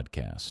of the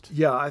podcast?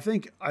 Yeah, I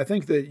think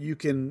that you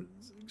can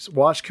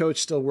watch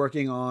Coach still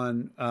working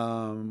on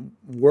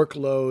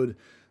workload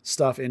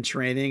stuff in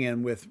training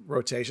and with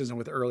rotations and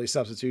with early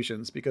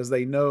substitutions because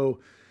they know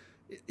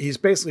he's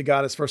basically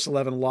got his first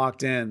 11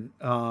 locked in,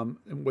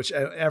 which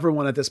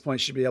everyone at this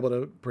point should be able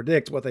to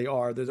predict what they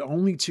are. There's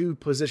only 2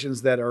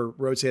 positions that are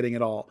rotating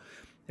at all.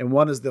 and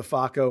one is the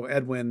Fako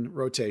Edwin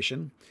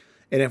rotation.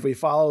 And if we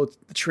follow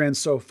the trend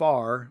so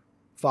far,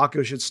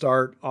 Fako should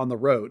start on the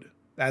road,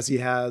 as he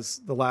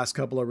has the last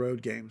couple of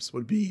road games,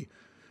 would be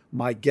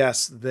my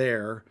guess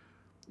there.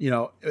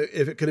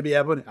 If it could be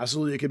Edwin,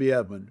 absolutely it could be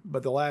Edwin.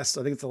 But I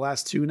think it's the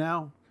last two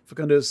now,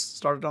 Facundo's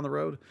started on the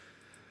road.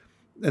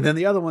 And then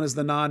the other one is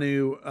the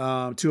Nanu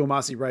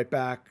Tuamasi right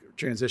back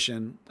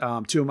transition.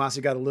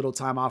 Tuamasi got a little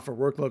time off for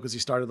workload because he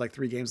started like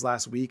 3 games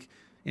last week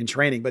in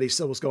training, but he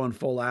still was going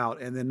full out.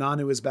 And then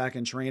Nanu is back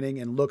in training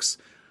and looks,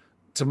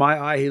 to my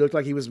eye, he looked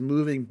like he was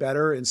moving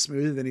better and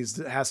smoother than he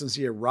has since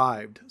he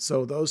arrived.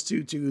 So those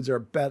two dudes are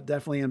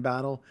definitely in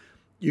battle.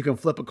 You can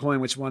flip a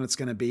coin which one it's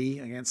going to be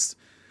against,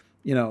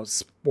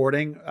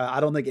 Sporting.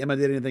 I don't think Emma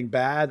did anything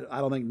bad.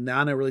 I don't think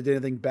Nana really did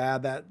anything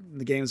bad that in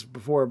the games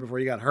before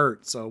he got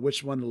hurt. So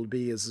which one it'll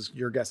be is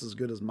your guess as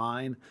good as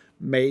mine.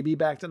 Maybe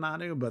back to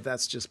Nanu, but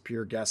that's just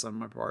pure guess on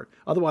my part.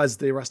 Otherwise,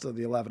 the rest of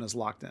the 11 is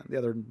locked in. The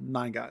other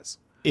 9 guys.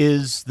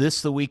 Is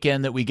this the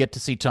weekend that we get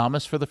to see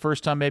Thomas for the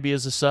first time, maybe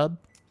as a sub?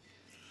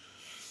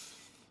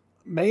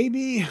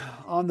 Maybe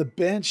on the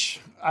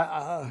bench.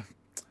 I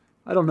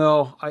don't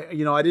know. I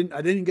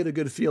didn't get a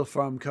good feel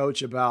from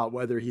Coach about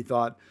whether he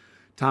thought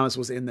Thomas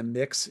was in the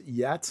mix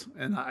yet,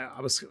 and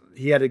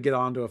he had to get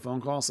onto a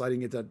phone call, so I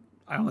didn't get to.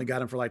 I only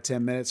got him for like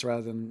 10 minutes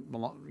rather than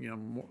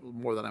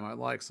more than I might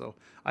like. So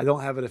I don't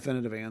have a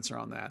definitive answer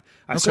on that.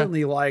 I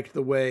certainly liked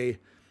the way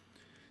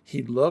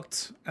he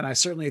looked, and I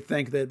certainly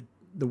think that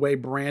the way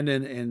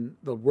Brandon and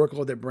the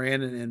workload that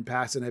Brandon and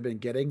Paxton have been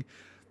getting,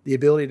 the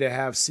ability to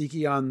have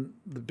Siki on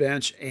the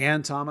bench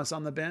and Thomas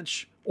on the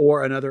bench,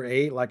 or another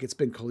 8, like it's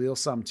been Khalil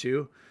some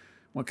too.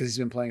 Because he's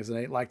been playing as an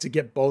 8, like to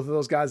get both of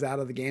those guys out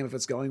of the game if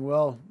it's going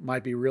well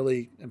might be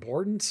really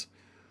important.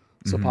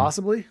 So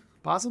possibly,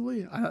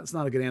 it's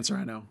not a good answer,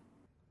 I know.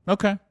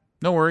 Okay,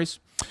 no worries.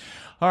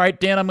 All right,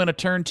 Dan, I'm going to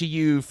turn to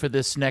you for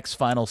this next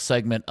final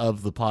segment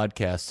of the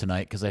podcast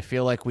tonight because I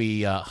feel like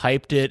we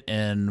hyped it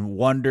and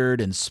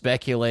wondered and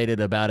speculated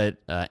about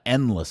it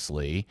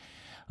endlessly.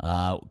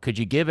 Could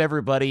you give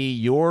everybody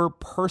your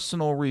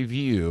personal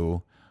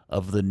review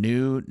of the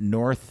new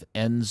north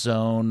end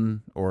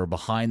zone or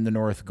behind the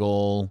north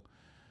goal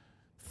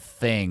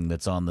thing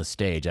that's on the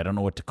stage? I don't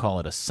know what to call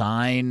it. A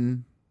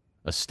sign?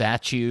 A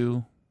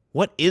statue?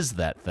 What is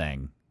that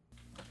thing?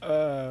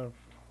 But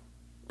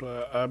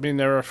I mean,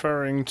 they're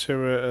referring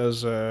to it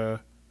as a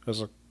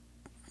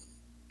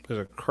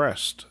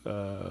crest.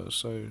 No,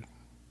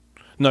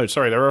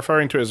 sorry, they're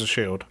referring to it as a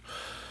shield.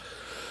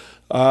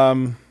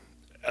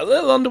 A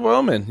little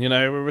underwhelming, we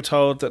were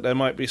told that there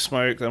might be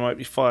smoke, there might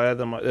be fire,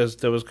 there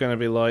was going to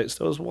be lights.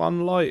 There was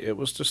one light. It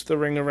was just the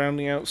ring around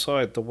the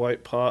outside, the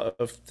white part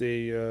of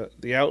the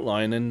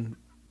outline, and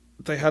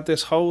they had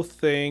this whole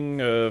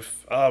thing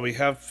of we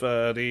have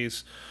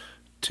these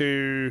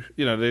 2.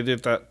 They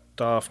did that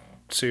daft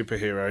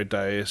superhero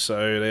day,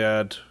 so they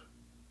had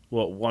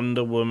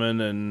Wonder Woman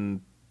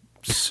and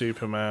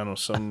Superman or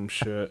some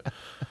shit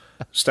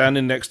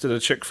standing next to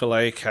the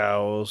Chick-fil-A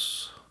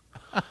cows.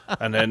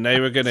 And then they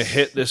were going to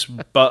hit this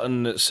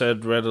button that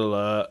said red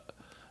alert,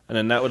 and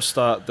then that would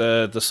start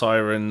the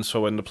sirens for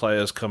when the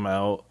players come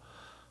out,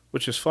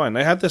 which is fine.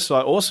 They had this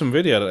awesome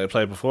video that they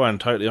played before and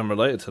totally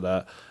unrelated to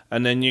that.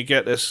 And then you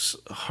get this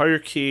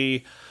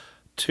hokey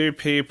 2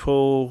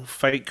 people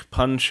fake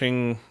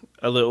punching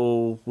a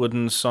little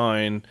wooden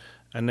sign,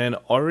 and then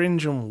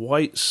orange and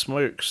white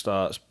smoke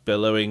starts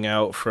billowing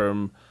out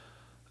from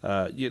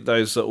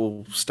those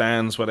little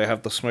stands where they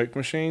have the smoke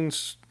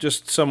machines.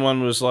 Just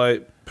someone was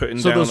putting down.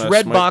 So those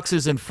red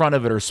boxes in front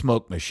of it are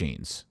smoke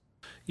machines.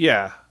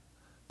 Yeah,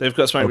 they've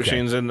got smoke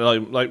machines and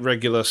like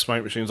regular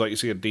smoke machines, like you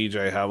see a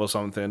DJ have or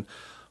something.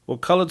 Well,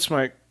 colored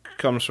smoke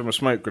comes from a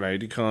smoke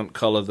grenade. You can't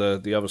color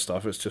the other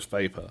stuff; it's just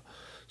vapor.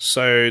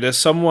 So there's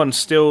someone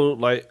still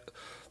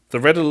the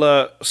red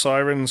alert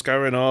sirens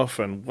going off,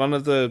 and one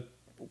of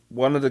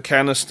the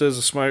canisters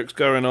of smoke's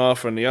going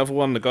off, and the other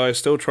one, the guy's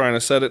still trying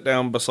to set it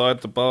down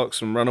beside the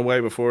box and run away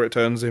before it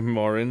turns him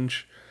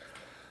orange.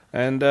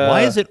 And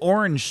why is it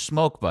orange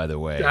smoke, by the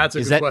way? That's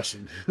a good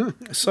question.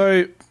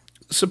 So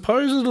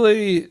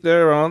supposedly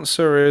their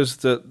answer is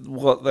that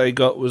what they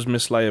got was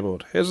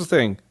mislabeled. Here's the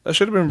thing. That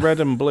should have been red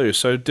and blue.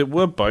 So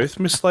were both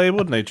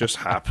mislabeled and they just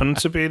happened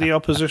to be the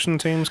opposition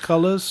team's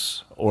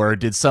colors? Or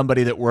did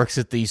somebody that works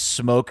at the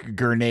smoke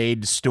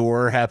grenade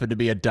store happen to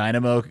be a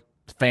Dynamo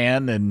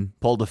fan and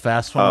pulled a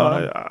fast one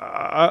on him?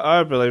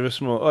 I believe it's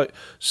more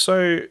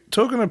so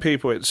talking to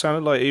people, it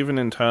sounded like even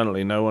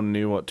internally no one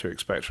knew what to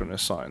expect from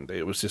this sign.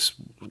 It was this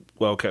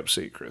well kept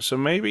secret. So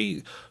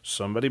maybe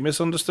somebody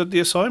misunderstood the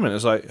assignment.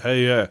 It's like,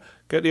 hey,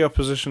 get the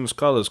opposition's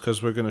colors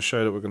because we're going to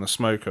show that we're going to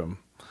smoke them,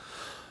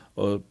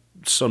 or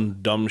some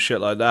dumb shit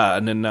like that.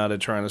 And then now they're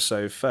trying to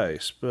save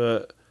face.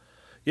 But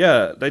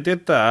yeah, they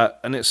did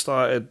that, and it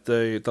started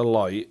the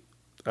light.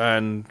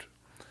 And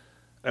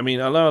I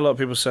mean, I know a lot of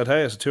people said,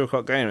 hey, it's a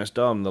 2:00 game, it's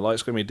dumb, the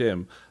light's going to be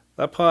dim.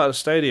 That part of the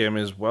stadium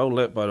is well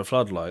lit by the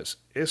floodlights.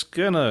 It's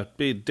going to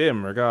be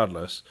dim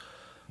regardless.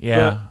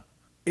 Yeah.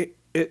 But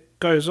it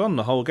goes on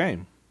the whole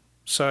game.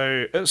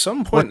 So at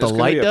some point, What, there's the going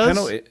to light be a does?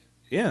 penalty.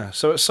 Yeah,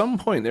 so at some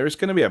point there is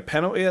going to be a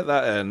penalty at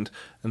that end,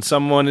 and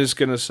someone is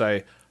going to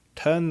say,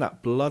 turn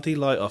that bloody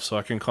light off so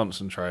I can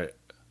concentrate.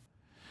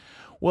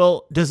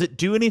 Well, does it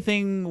do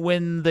anything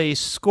when they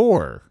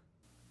score?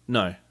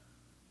 No.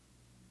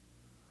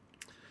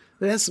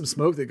 It has some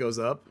smoke that goes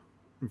up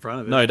in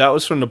front of it. No, that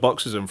was from the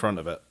boxes in front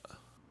of it.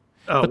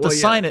 Oh, But well,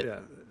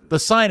 the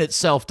sign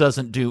itself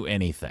doesn't do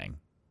anything.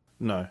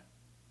 No.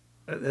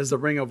 There's a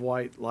ring of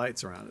white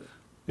lights around it.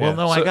 Well, Yeah.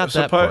 no, I got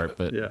that part,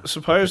 but Yeah.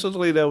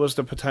 Supposedly there was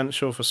the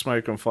potential for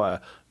smoke and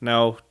fire.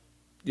 Now,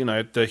 you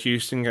know, the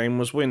Houston game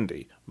was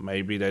windy.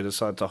 Maybe they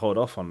decided to hold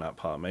off on that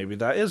part. Maybe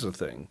that is a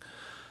thing.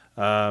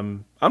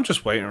 I'm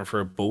just waiting for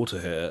a ball to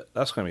hit it.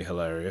 That's going to be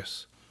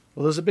hilarious.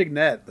 Well, there's a big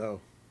net,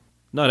 though.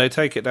 No, they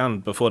take it down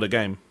before the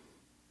game.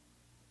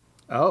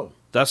 Oh.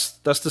 That's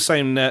the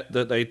same net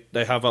that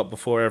they have up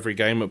before every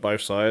game at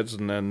both sides,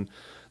 and then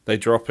they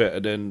drop it.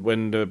 And then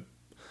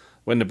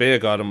when the beer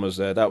garden was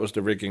there, that was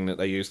the rigging that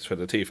they used for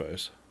the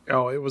tifos.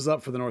 Oh, it was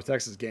up for the North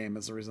Texas game.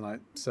 That's the reason I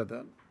said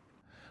that.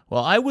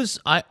 well, I was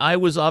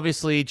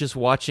obviously just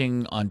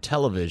watching on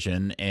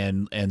television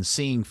and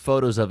seeing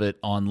photos of it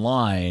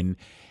online,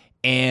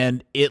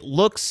 and it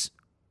looks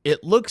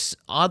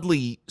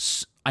oddly.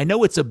 I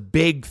know it's a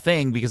big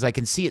thing because I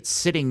can see it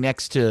sitting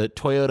next to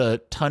Toyota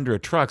Tundra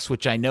trucks,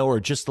 which I know are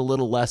just a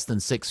little less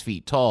than 6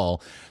 feet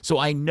tall. So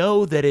I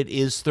know that it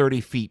is 30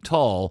 feet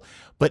tall,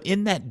 but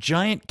in that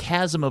giant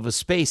chasm of a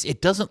space,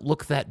 it doesn't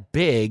look that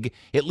big,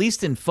 at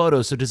least in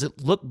photos. So does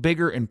it look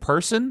bigger in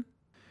person?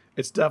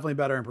 It's definitely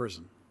better in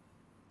person.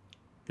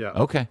 Yeah.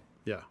 Okay.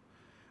 Yeah.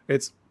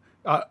 It's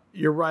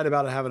you're right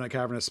about it having a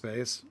cavernous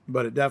space,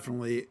 but it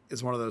definitely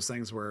is one of those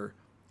things where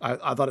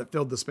I thought it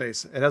filled the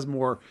space. It has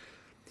more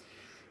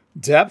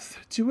depth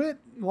to it,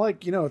 like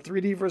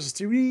 3D versus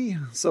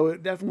 2D. So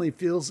it definitely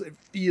feels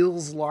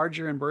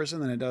larger in person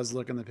than it does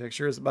look in the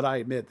pictures. But I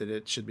admit that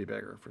it should be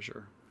bigger for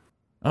sure.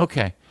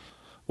 Okay.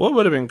 What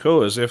would have been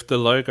cool is if the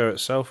logo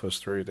itself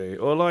was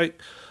 3D, or like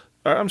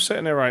I'm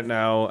sitting there right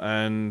now,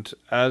 and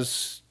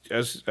as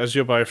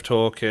you're both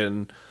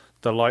talking,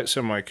 the lights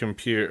in my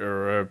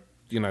computer are,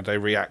 they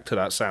react to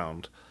that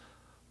sound.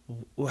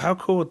 Well, how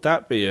cool would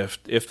that be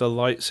if the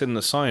lights in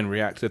the sign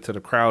reacted to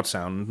the crowd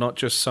sound, not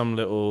just some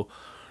little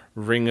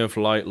ring of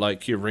light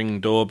like your Ring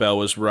doorbell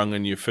was rung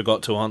and you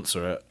forgot to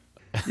answer it?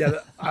 Yeah,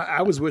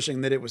 I was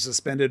wishing that it was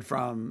suspended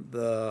from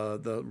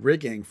the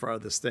rigging for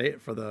the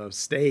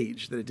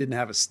stage, that it didn't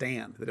have a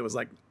stand, that it was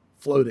like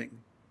floating,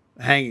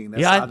 hanging.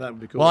 That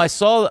would be cool. Well, I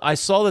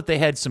saw that they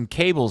had some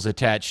cables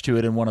attached to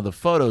it in one of the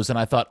photos, and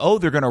I thought, oh,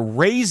 they're going to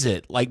raise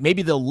it, like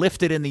maybe they'll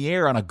lift it in the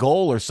air on a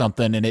goal or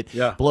something, and it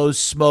blows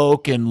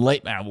smoke and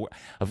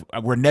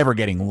we're never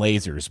getting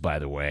lasers, by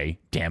the way.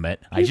 Damn it!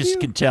 I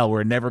just can tell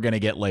we're never going to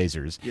get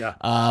lasers. Yeah.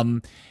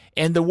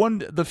 And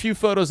the few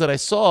photos that I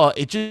saw,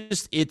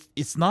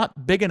 it's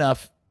not big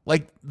enough.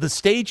 Like the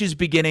stage is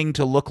beginning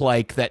to look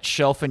like that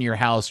shelf in your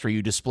house where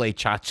you display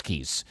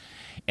tchotchkes.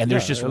 And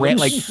there's just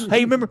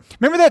hey, remember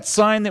that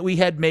sign that we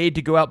had made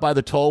to go out by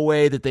the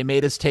tollway that they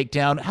made us take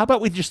down? How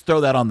about we just throw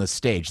that on the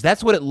stage?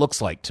 That's what it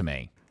looks like to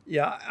me.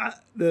 Yeah,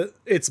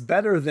 it's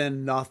better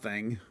than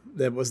nothing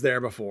that was there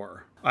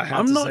before.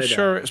 I'm not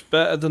sure it's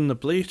better than the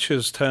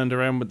bleachers turned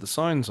around with the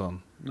signs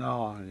on.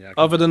 Oh, yeah.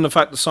 Other than the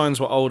fact the signs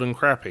were old and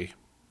crappy.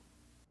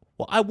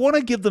 Well, I want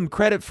to give them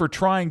credit for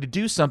trying to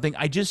do something.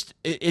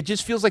 It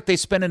just feels like they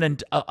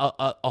spent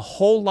a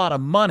whole lot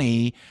of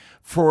money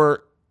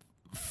for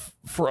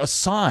a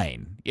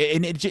sign,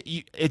 and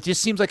it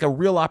just seems like a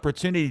real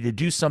opportunity to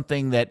do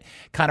something that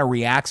kind of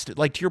reacts to,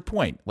 like, to your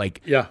point,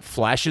 like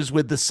flashes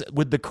with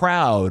the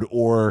crowd,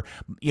 or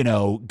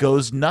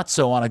goes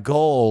nutso on a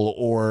goal,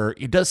 or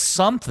it does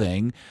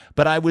something.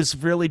 But I was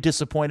really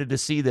disappointed to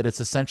see that it's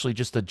essentially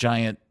just a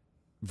giant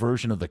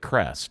version of the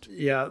crest.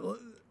 Yeah.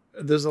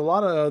 There's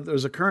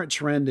a current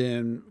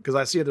trend because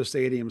I see other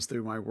stadiums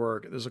through my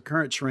work. There's a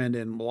current trend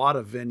in a lot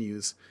of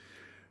venues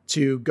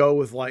to go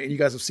with, like, and you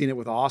guys have seen it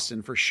with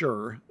Austin for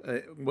sure,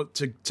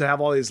 to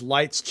have all these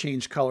lights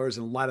change colors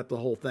and light up the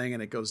whole thing,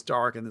 and it goes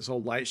dark, and this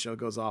whole light show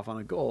goes off on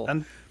a goal.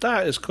 And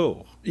that is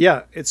cool.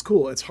 Yeah, it's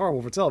cool. It's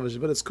horrible for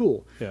television, but it's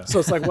cool. Yeah. So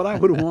it's like what I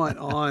would want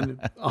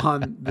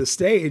on the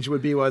stage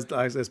would be,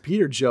 as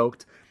Peter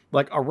joked,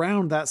 like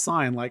around that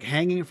sign, like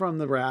hanging from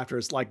the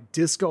rafters, like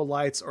disco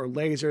lights or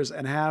lasers,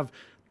 and have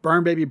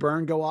Burn Baby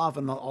Burn go off,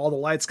 and all the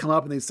lights come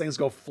up, and these things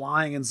go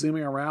flying and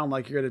zooming around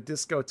like you're at a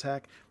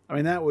discotheque. I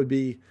mean, that'd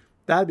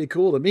be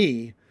cool to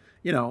me.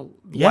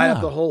 Light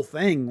up the whole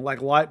thing, like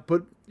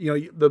put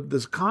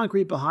the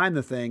concrete behind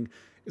the thing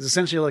is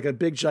essentially like a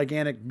big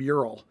gigantic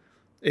mural.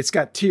 It's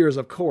got tiers,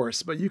 of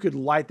course, but you could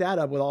light that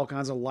up with all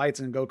kinds of lights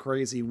and go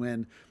crazy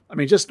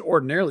just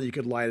ordinarily you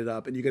could light it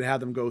up, and you could have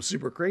them go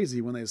super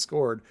crazy when they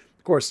scored.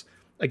 Of course,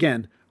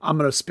 again, I'm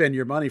going to spend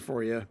your money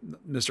for you,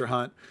 Mr.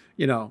 Hunt.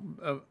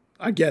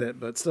 I get it,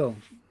 but still.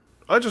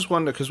 I just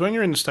wonder, because when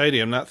you're in the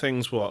stadium, that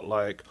thing's what,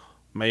 like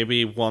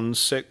maybe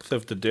 1/6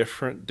 of the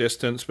different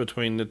distance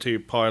between the two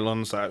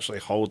pylons that actually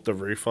hold the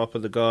roof up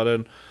of the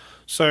garden.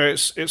 So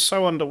it's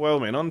so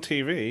underwhelming. On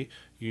TV,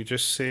 You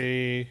just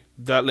see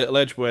that little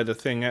edge where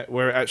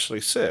where it actually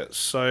sits.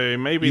 So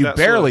maybe You that's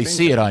barely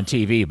see it on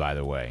TV, by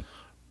the way.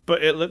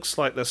 But it looks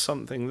like there's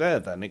something there.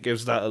 Then it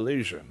gives that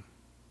illusion.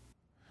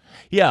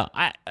 Yeah,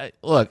 I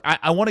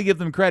want to give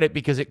them credit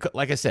because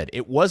like I said,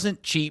 it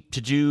wasn't cheap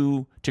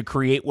to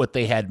create what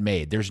they had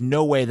made. There's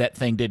no way that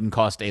thing didn't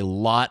cost a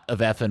lot of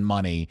effing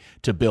money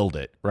to build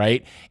it,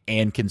 right?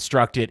 And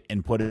construct it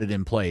and put it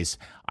in place.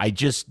 I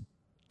just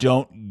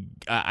don't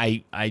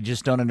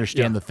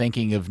understand the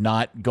thinking of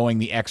not going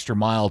the extra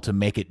mile to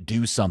make it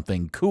do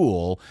something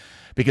cool,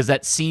 because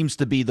that seems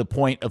to be the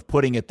point of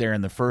putting it there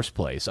in the first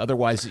place.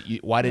 Otherwise,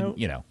 why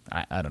didn't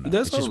I don't know.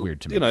 It's just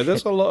weird to me.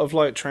 There's a lot of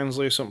like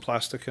translucent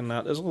plastic in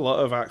that. There's a lot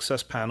of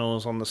access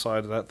panels on the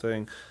side of that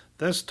thing.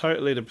 There's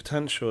totally the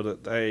potential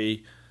that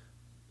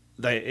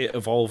it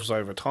evolves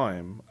over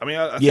time. I mean,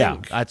 I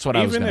think that's what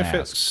I was going to ask.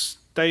 Even if it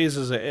stays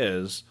as it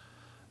is,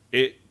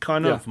 it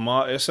kind of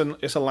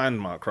it's a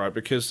landmark, right?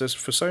 Because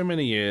for so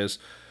many years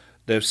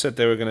they've said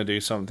they were going to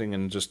do something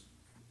and just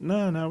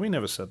no, we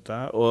never said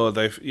that, or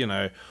they've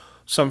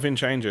something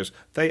changes.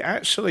 They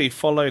actually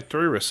followed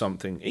through with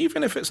something,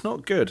 even if it's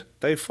not good.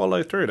 They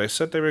followed through. They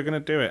said they were going to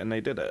do it, and they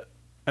did it,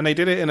 and they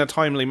did it in a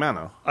timely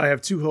manner. I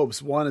have two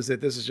hopes. One is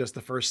that this is just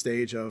the first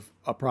stage of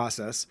a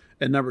process,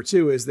 and number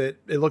two is that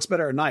it looks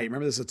better at night.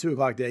 Remember, this is a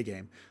 2:00 day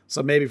game,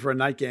 so maybe for a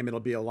night game it'll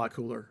be a lot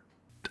cooler.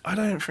 I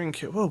don't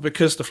think it will,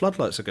 because the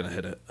floodlights are going to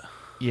hit it.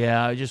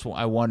 Yeah,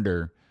 I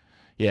wonder.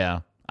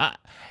 Yeah, I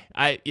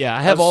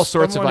have all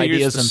sorts of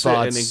ideas and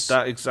thoughts. In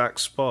that exact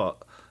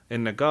spot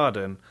in the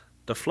garden,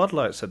 the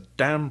floodlights are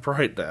damn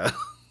bright there.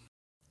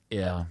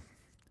 Yeah.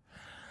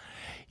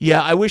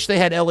 Yeah, I wish they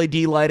had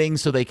LED lighting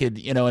so they could,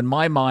 in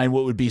my mind,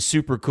 what would be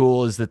super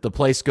cool is that the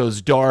place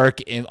goes dark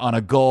on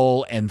a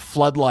goal and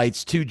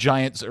floodlights, two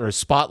giant or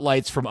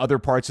spotlights from other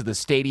parts of the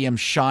stadium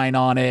shine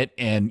on it,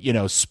 and,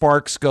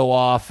 sparks go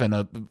off, and,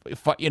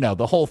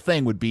 the whole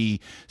thing would be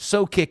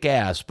so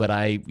kick-ass. But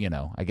I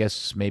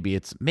guess maybe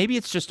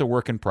it's just a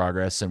work in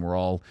progress, and we're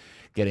all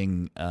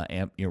getting,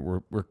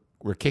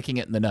 we're kicking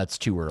it in the nuts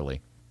too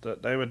early.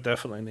 They would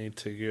definitely need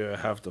to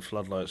have the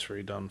floodlights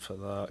redone for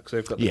that, because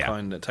they've got the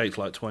kind that takes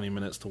like 20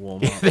 minutes to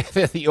warm up.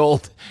 They're the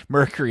old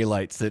Mercury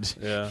lights that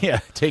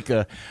take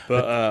a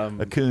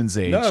coon's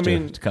age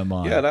to come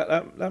on. Yeah,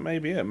 that may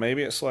be it.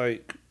 Maybe it's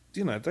like,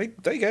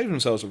 they gave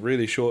themselves a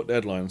really short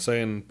deadline,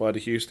 saying by the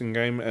Houston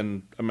game,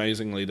 and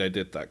amazingly they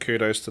did that.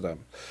 Kudos to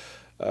them.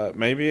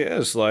 Maybe it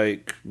is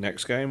like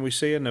next game we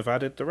see and they've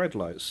added the red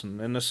lights and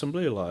then there's some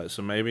blue lights,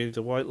 and maybe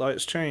the white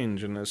lights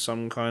change and there's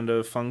some kind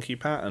of funky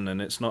pattern,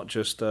 and it's not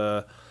just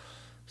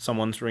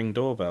someone's Ring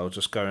doorbell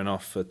just going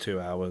off for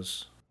 2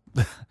 hours.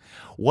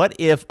 What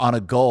if on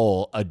a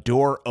goal a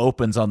door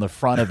opens on the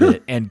front of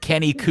it and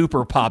Kenny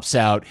Cooper pops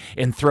out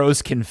and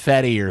throws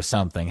confetti or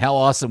something? How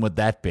awesome would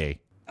that be?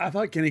 I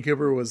thought Kenny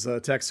Cooper was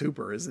Tex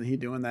Hooper. Isn't he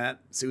doing that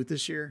suit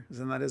this year?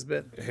 Isn't that his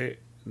bit?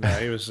 No,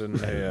 he was in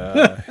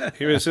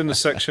the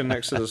section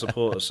next to the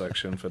supporter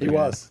section for the game. He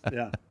was,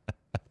 yeah.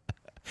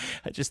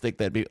 I just think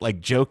that'd be like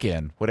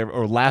Joke-In, whatever,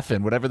 or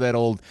Laugh-In, whatever that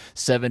old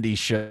 70s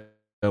show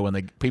when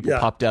the people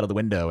popped out of the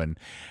window, and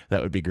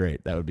that would be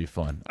great. That would be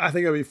fun. I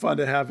think it would be fun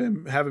to have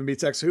him be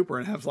Tex Hooper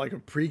and have like a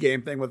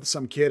pregame thing with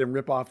some kid and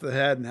rip off the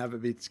head and have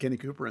it be Kenny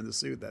Cooper in the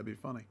suit. That'd be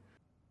funny.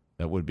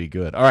 That would be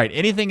good. All right,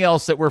 anything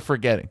else that we're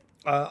forgetting?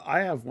 I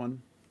have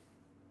one.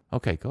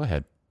 Okay, go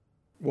ahead.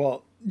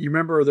 Well, you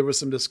remember there was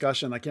some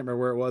discussion, I can't remember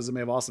where it was, it may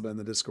have also been in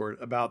the Discord,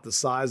 about the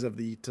size of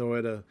the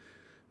Toyota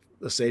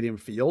Stadium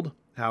field,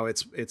 how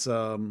it's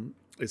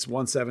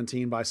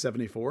 117 by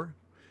 74.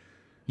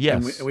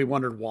 Yes. And we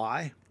wondered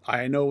why.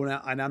 I now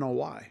know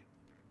why.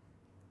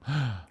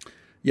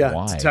 Yeah,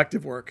 why?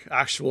 Detective work,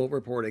 actual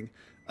reporting.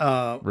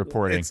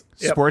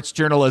 Sports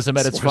journalism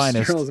at its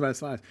finest. Journalism at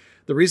its finest.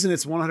 The reason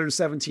it's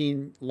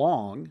 117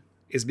 long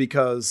is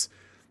because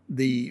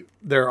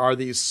there are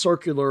these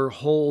circular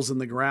holes in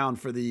the ground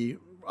for the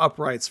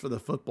uprights for the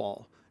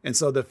football. And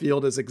so the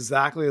field is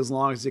exactly as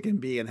long as it can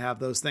be and have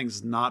those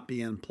things not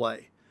be in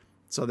play.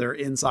 So they're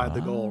inside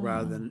the goal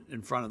rather than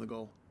in front of the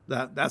goal.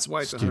 That's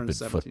why it's Stupid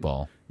 117.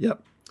 Football.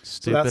 Yep.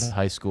 Stupid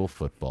high school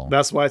football.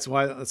 That's why it's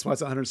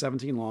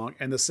 117 long.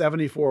 And the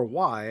 74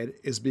 wide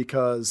is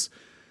because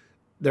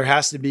there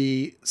has to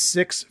be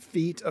 6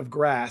 feet of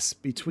grass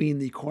between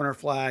the corner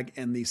flag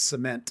and the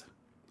cement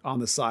on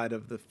the side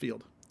of the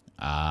field.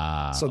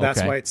 So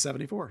that's why it's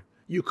 74.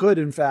 You could,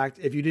 in fact,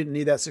 if you didn't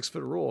need that 6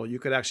 foot rule, you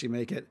could actually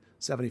make it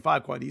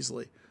 75 quite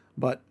easily.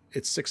 But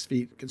it's 6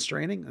 feet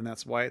constraining, and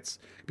that's why it's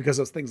because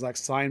of things like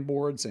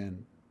signboards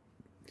and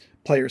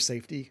player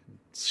safety,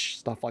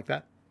 stuff like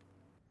that.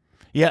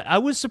 Yeah, I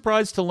was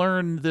surprised to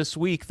learn this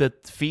week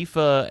that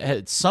FIFA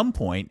at some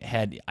point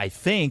had, I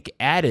think,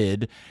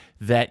 added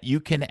that you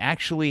can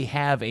actually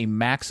have a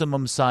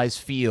maximum size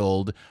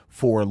field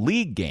for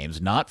league games,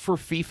 not for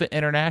FIFA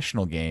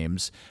international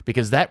games,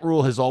 because that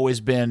rule has always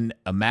been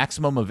a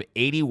maximum of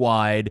 80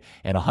 wide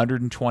and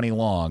 120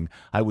 long.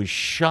 I was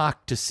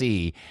shocked to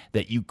see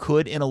that you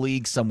could, in a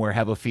league somewhere,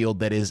 have a field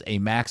that is a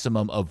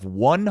maximum of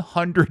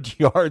 100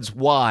 yards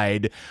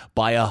wide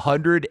by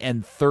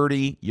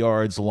 130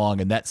 yards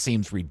long, and that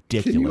seems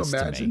ridiculous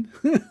to me.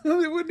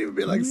 It wouldn't even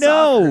be like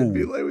No.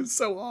 soccer. It was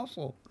so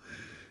awful.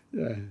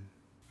 Yeah.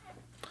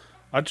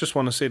 I just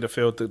want to see the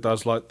field that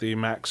does like the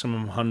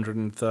maximum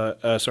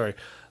 130.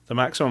 The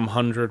maximum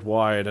 100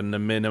 wide and the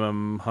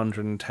minimum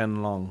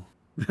 110 long.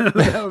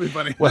 That would be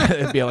funny. Well,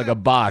 it'd be like a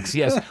box,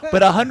 yes.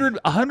 But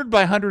 100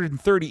 by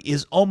 130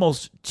 is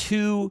almost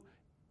 2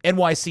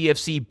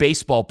 NYCFC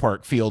baseball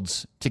park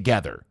fields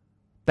together.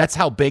 That's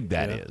how big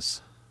that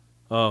is.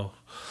 Oh,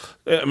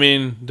 I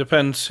mean,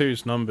 depends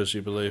whose numbers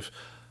you believe.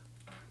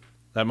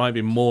 That might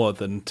be more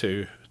than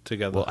 2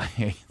 together. Well,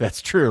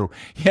 that's true.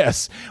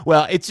 Yes.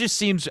 Well, it just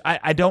seems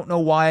I don't know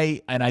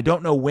why, and I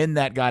don't know when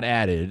that got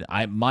added.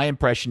 My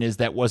impression is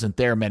that wasn't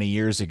there many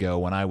years ago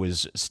when I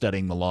was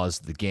studying the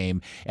laws of the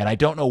game, and I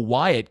don't know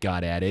why it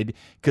got added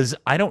because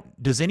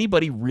does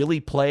anybody really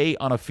play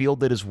on a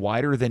field that is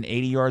wider than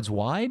 80 yards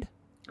wide?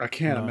 I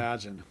can't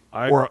imagine.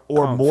 Or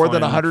can't more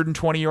than find-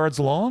 120 yards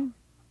long?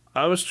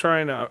 I was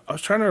trying to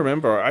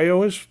remember. I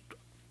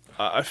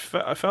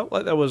felt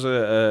like there was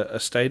a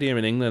stadium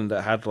in England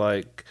that had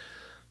like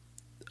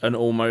an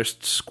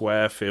almost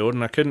square field,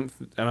 and I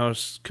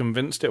was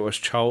convinced it was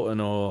Charlton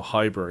or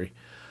Highbury.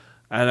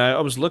 And I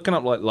was looking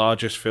up like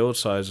largest field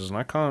sizes,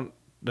 and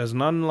there's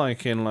none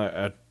like in like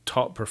a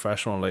top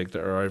professional league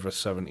that are over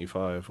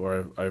 75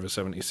 or over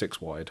 76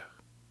 wide.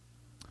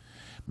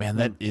 Man,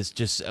 that is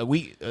just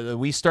we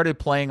started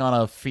playing on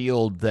a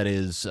field that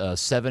is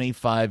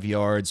 75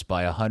 yards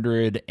by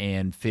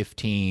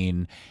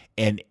 115,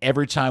 and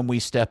every time we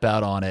step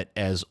out on it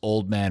as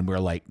old men, we're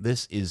like,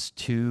 this is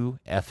too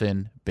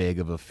effing big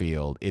of a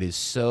field. It is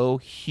so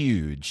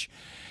huge.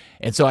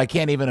 And so I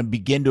can't even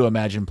begin to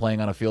imagine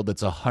playing on a field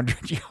that's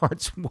 100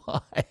 yards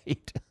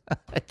wide.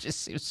 It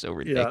just seems so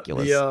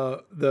ridiculous. Yeah,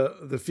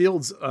 the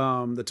fields,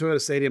 the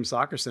Toyota Stadium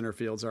Soccer Center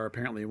fields are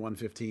apparently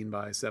 115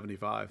 by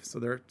 75, so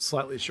they're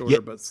slightly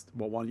shorter, but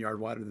 1 yard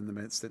wider than the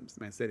main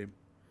stadium.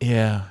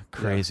 Yeah,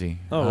 crazy.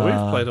 Oh,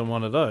 we've played on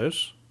one of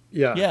those.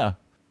 Yeah. Yeah.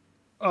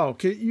 Oh,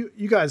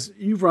 you guys,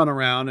 you've run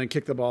around and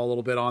kicked the ball a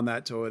little bit on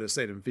that Toyota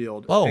Stadium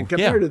field. Oh, and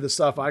compared yeah. to the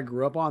stuff I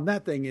grew up on,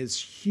 that thing is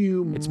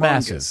humongous. It's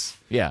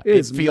massive. Yeah, It it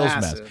is feels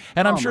massive. massive.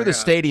 And I'm Oh sure my the God.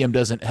 stadium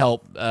doesn't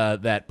help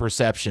that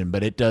perception,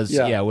 but it does.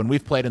 Yeah. Yeah, when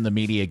we've played in the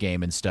media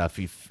game and stuff,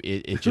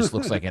 it just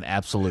looks like an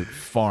absolute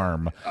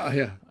farm.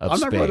 Yeah. Of I'm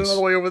not running space. all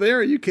the way over there.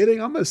 Are you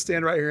kidding? I'm going to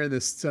stand right here in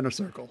this center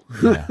circle.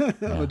 Yeah, I'm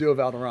going to do a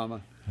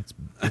Valderrama.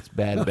 it's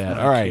bad.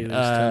 All right,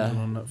 Kilos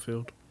standing on that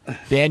field.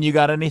 Dan, you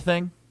got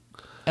anything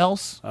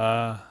else?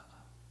 No,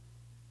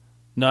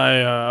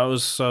 I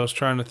was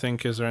trying to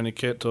think. Is there any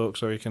kit talk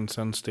so we can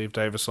send Steve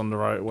Davis on the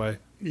right way?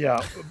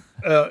 Yeah.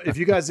 If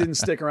you guys didn't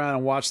stick around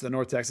and watch the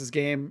North Texas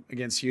game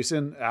against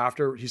Houston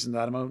after Houston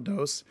Dynamo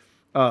Dos,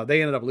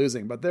 they ended up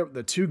losing. But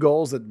the 2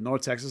 goals that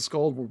North Texas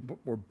scored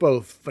were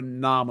both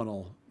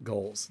phenomenal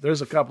goals.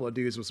 There's a couple of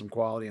dudes with some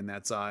quality in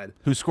that side.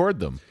 Who scored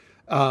them?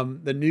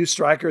 The new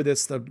striker,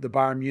 that's the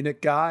Bayern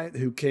Munich guy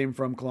who came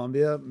from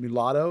Colombia,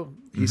 Mulatto.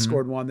 He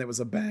scored one that was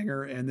a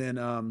banger. And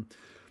then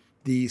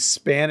the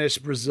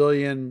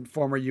Spanish-Brazilian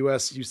former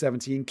U.S.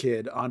 U17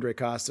 kid, Andre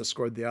Costa,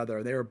 scored the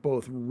other. They were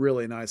both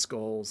really nice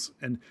goals.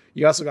 And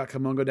you also got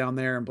Kamungo down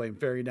there and Blaine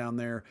Ferry down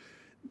there.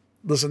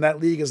 Listen, that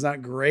league is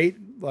not great.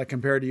 Like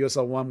compared to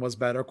USL 1 was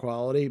better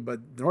quality, but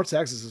North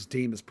Texas's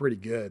team is pretty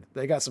good.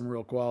 They got some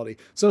real quality.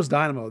 So is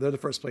Dynamo. They're the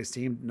first place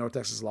team. North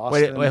Texas lost.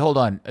 Wait, them. hold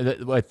on.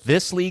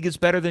 This league is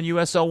better than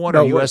USL 1,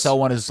 No, or USL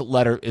 1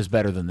 is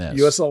better than this?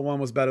 USL 1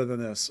 was better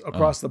than this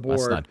across the board.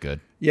 That's not good.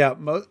 Yeah,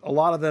 a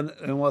lot of the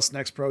MLS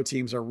Next Pro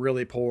teams are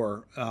really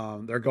poor.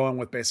 They're going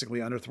with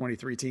basically under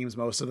 23 teams,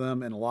 most of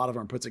them, and a lot of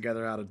them are put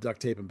together out of duct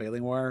tape and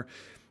baling wire.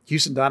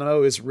 Houston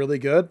Dynamo is really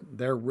good.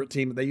 Their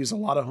team, they use a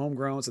lot of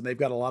homegrowns, and they've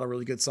got a lot of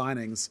really good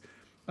signings.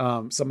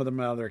 Some of them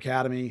out of their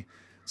academy.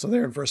 So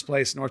they're in first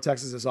place. North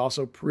Texas is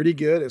also pretty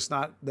good. It's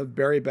not the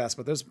very best,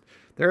 but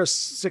there are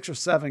 6 or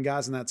 7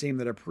 guys in that team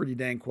that are pretty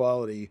dang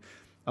quality.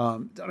 I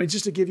mean,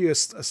 just to give you a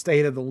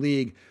state of the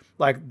league,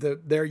 like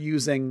they're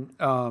using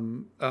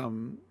Derek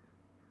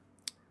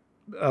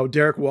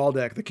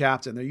Waldeck, the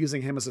captain. They're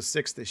using him as a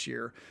 6 this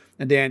year.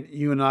 And Dan,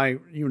 you and I,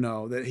 you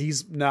know that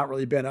he's not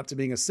really been up to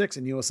being a 6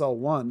 in USL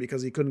 1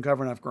 because he couldn't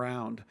cover enough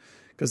ground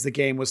because the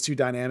game was too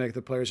dynamic.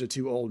 The players are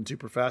too old and too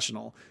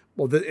professional.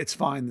 Well, it's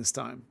fine this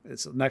time.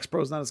 Next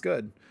Pro's not as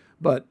good.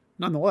 But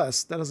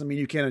nonetheless, that doesn't mean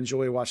you can't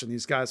enjoy watching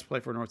these guys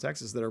play for North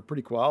Texas that are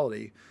pretty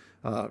quality,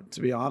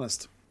 to be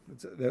honest.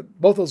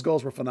 Both those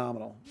goals were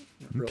phenomenal.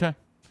 Really. Okay.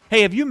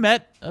 Hey, have you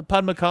met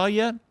Padmakal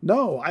yet?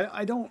 No,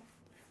 I don't.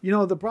 You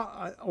know,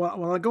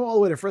 when I go all the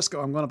way to Frisco,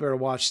 I'm going up there to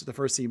watch the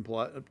first team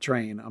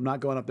train. I'm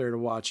not going up there to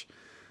watch,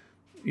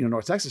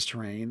 North Texas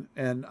train.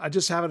 And I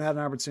just haven't had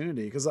an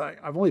opportunity because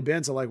I've only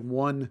been to like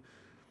one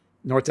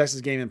North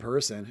Texas game in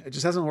person. It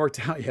just hasn't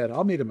worked out yet.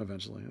 I'll meet him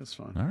eventually. That's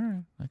fine. All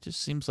right. That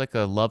just seems like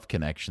a love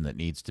connection that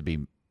needs to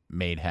be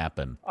made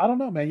happen. I don't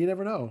know, man. You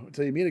never know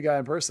until you meet a guy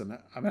in person.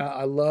 I mean,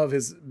 I love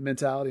his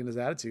mentality and his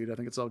attitude. I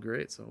think it's all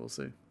great. So we'll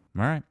see.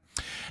 All right.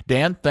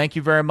 Dan, thank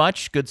you very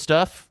much. Good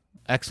stuff.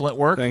 Excellent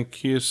work.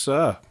 Thank you,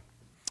 sir.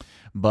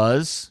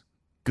 Buzz,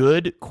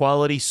 good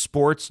quality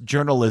sports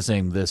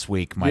journalism this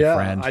week, my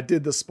friend. I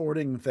did the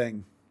sporting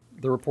thing,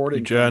 the reporting.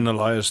 You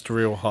journalized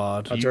real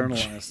hard. I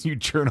journalized. You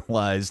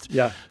journalized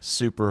Yeah.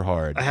 super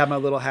hard. I had my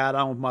little hat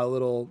on with my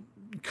little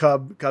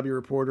Cubby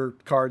reporter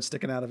card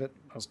sticking out of it.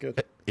 That was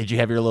good. Did you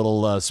have your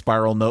little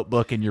spiral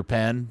notebook and your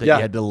pen that Yeah.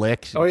 you had to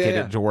lick to get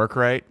it to work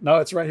right? No,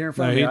 it's right here in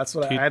front of me. That's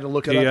what I had to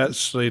look it He up.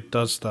 actually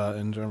does that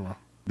in general.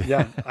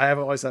 Yeah, I have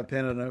always had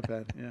pen and a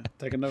notepad. Yeah,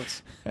 taking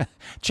notes.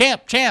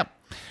 Champ. Yeah,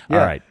 All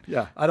right.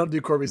 Yeah, I don't do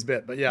Corby's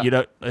bit, but yeah. You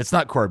know, it's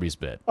not Corby's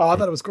bit. Oh, I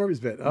thought it was Corby's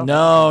bit. Oh.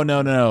 No.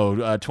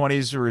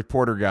 20s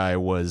reporter guy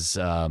was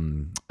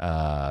Tom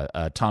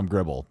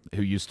Gribble,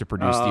 who used to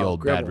produce the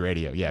old Bad Gribble.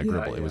 Radio. Yeah,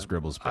 Gribble. It yeah. was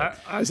Gribble's bit.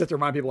 I just have to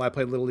remind people I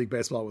played Little League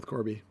Baseball with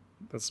Corby.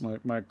 That's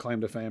my claim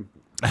to fame.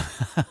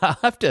 I'll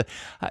have to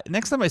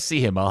next time I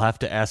see him, I'll have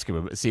to ask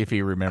him, see if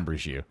he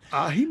remembers you.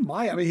 He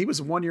might. I mean, he was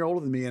 1 year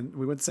older than me, and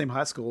we went to the same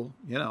high school.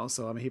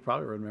 So I mean, he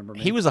probably would remember me.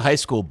 He was a high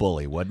school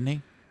bully, wasn't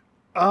he?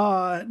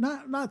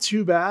 Not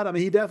too bad. I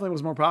mean, he definitely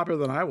was more popular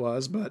than I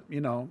was, but he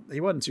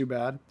wasn't too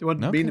bad. He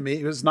wasn't mean to me.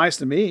 He was nice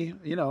to me.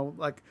 Maybe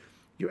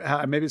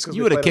it's because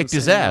You would have kicked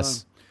his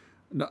ass.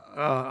 No,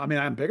 I mean,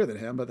 I'm bigger than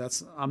him, but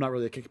I'm not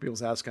really a kick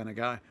people's ass kind of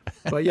guy.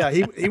 But yeah,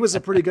 he was a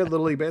pretty good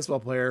Little League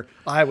baseball player.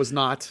 I was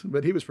not,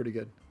 but he was pretty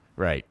good.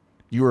 Right.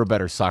 You were a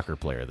better soccer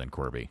player than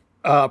Corby.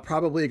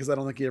 Probably because I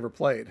don't think he ever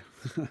played.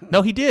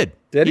 No, he did.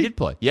 Did he? He did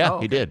play. Yeah, Oh,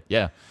 okay. he did.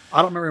 Yeah. I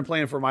don't remember him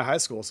playing for my high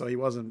school, so he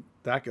wasn't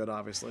that good,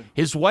 obviously.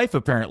 His wife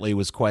apparently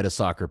was quite a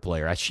soccer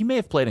player. She may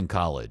have played in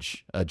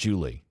college,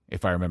 Julie,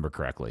 if I remember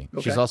correctly.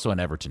 Okay. She's also an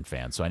Everton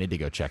fan, so I need to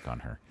go check on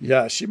her.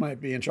 Yeah, she might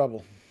be in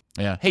trouble.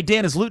 Yeah. Hey,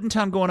 Dan, is Luton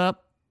Town going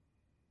up?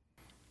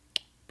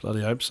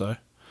 Bloody hope so.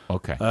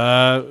 Okay.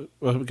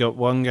 We've got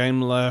one game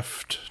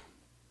left.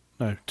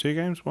 No, 2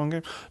 games? 1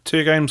 game?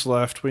 2 games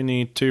left. We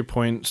need 2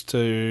 points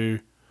to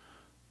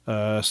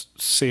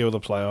seal the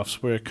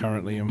playoffs. We're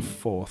currently in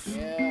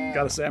 4th.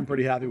 Gotta say, I'm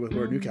pretty happy with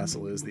where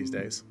Newcastle is these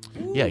days.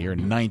 Yeah, you're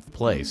in 9th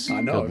place.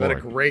 I know. Good We've had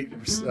a Lord.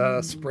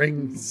 great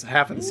spring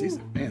half of the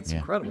season. Man, it's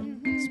incredible.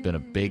 It's been a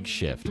big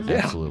shift. Yeah.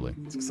 Absolutely.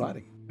 It's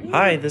exciting.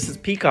 Hi, this is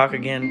Peacock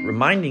again,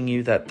 reminding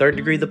you that Third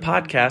Degree the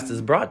podcast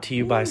is brought to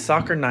you by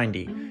Soccer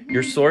 90,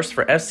 your source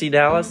for FC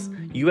Dallas,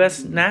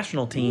 U.S.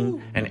 national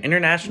team, and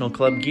international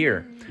club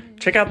gear.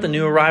 Check out the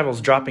new arrivals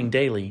dropping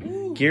daily,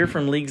 gear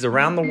from leagues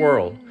around the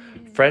world,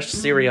 fresh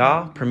Serie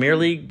A, Premier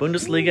League,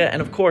 Bundesliga,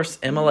 and of course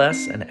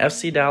MLS and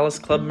FC Dallas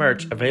club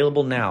merch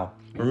available now.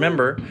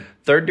 Remember,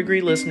 Third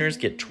Degree listeners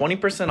get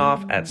 20%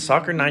 off at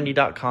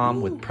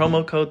soccer90.com with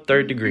promo code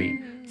Third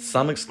Degree.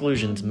 Some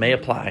exclusions may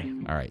apply.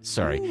 All right.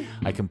 Sorry.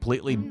 I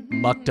completely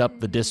mucked up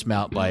the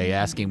dismount by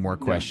asking more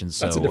questions.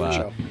 That's so, a different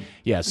show.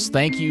 Yes.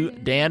 Thank you,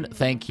 Dan.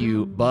 Thank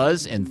you,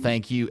 Buzz. And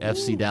thank you,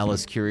 FC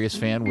Dallas Curious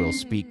Fan. We'll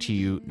speak to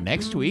you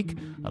next week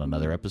on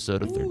another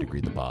episode of Third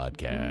Degree the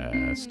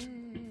Podcast.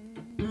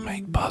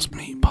 Make Buzz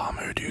meet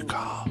Palmer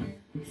Ducar.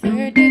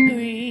 Third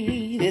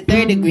Degree, the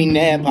Third Degree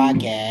Net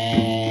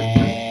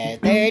Podcast.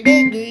 Third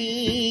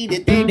Degree, the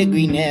Third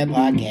Degree Net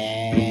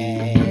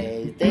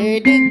Podcast.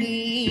 Third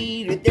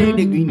Degree, the Third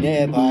Degree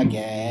Net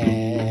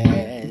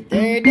Podcast.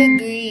 Third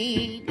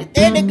Degree, the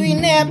Third Degree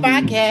Net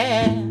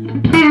Podcast.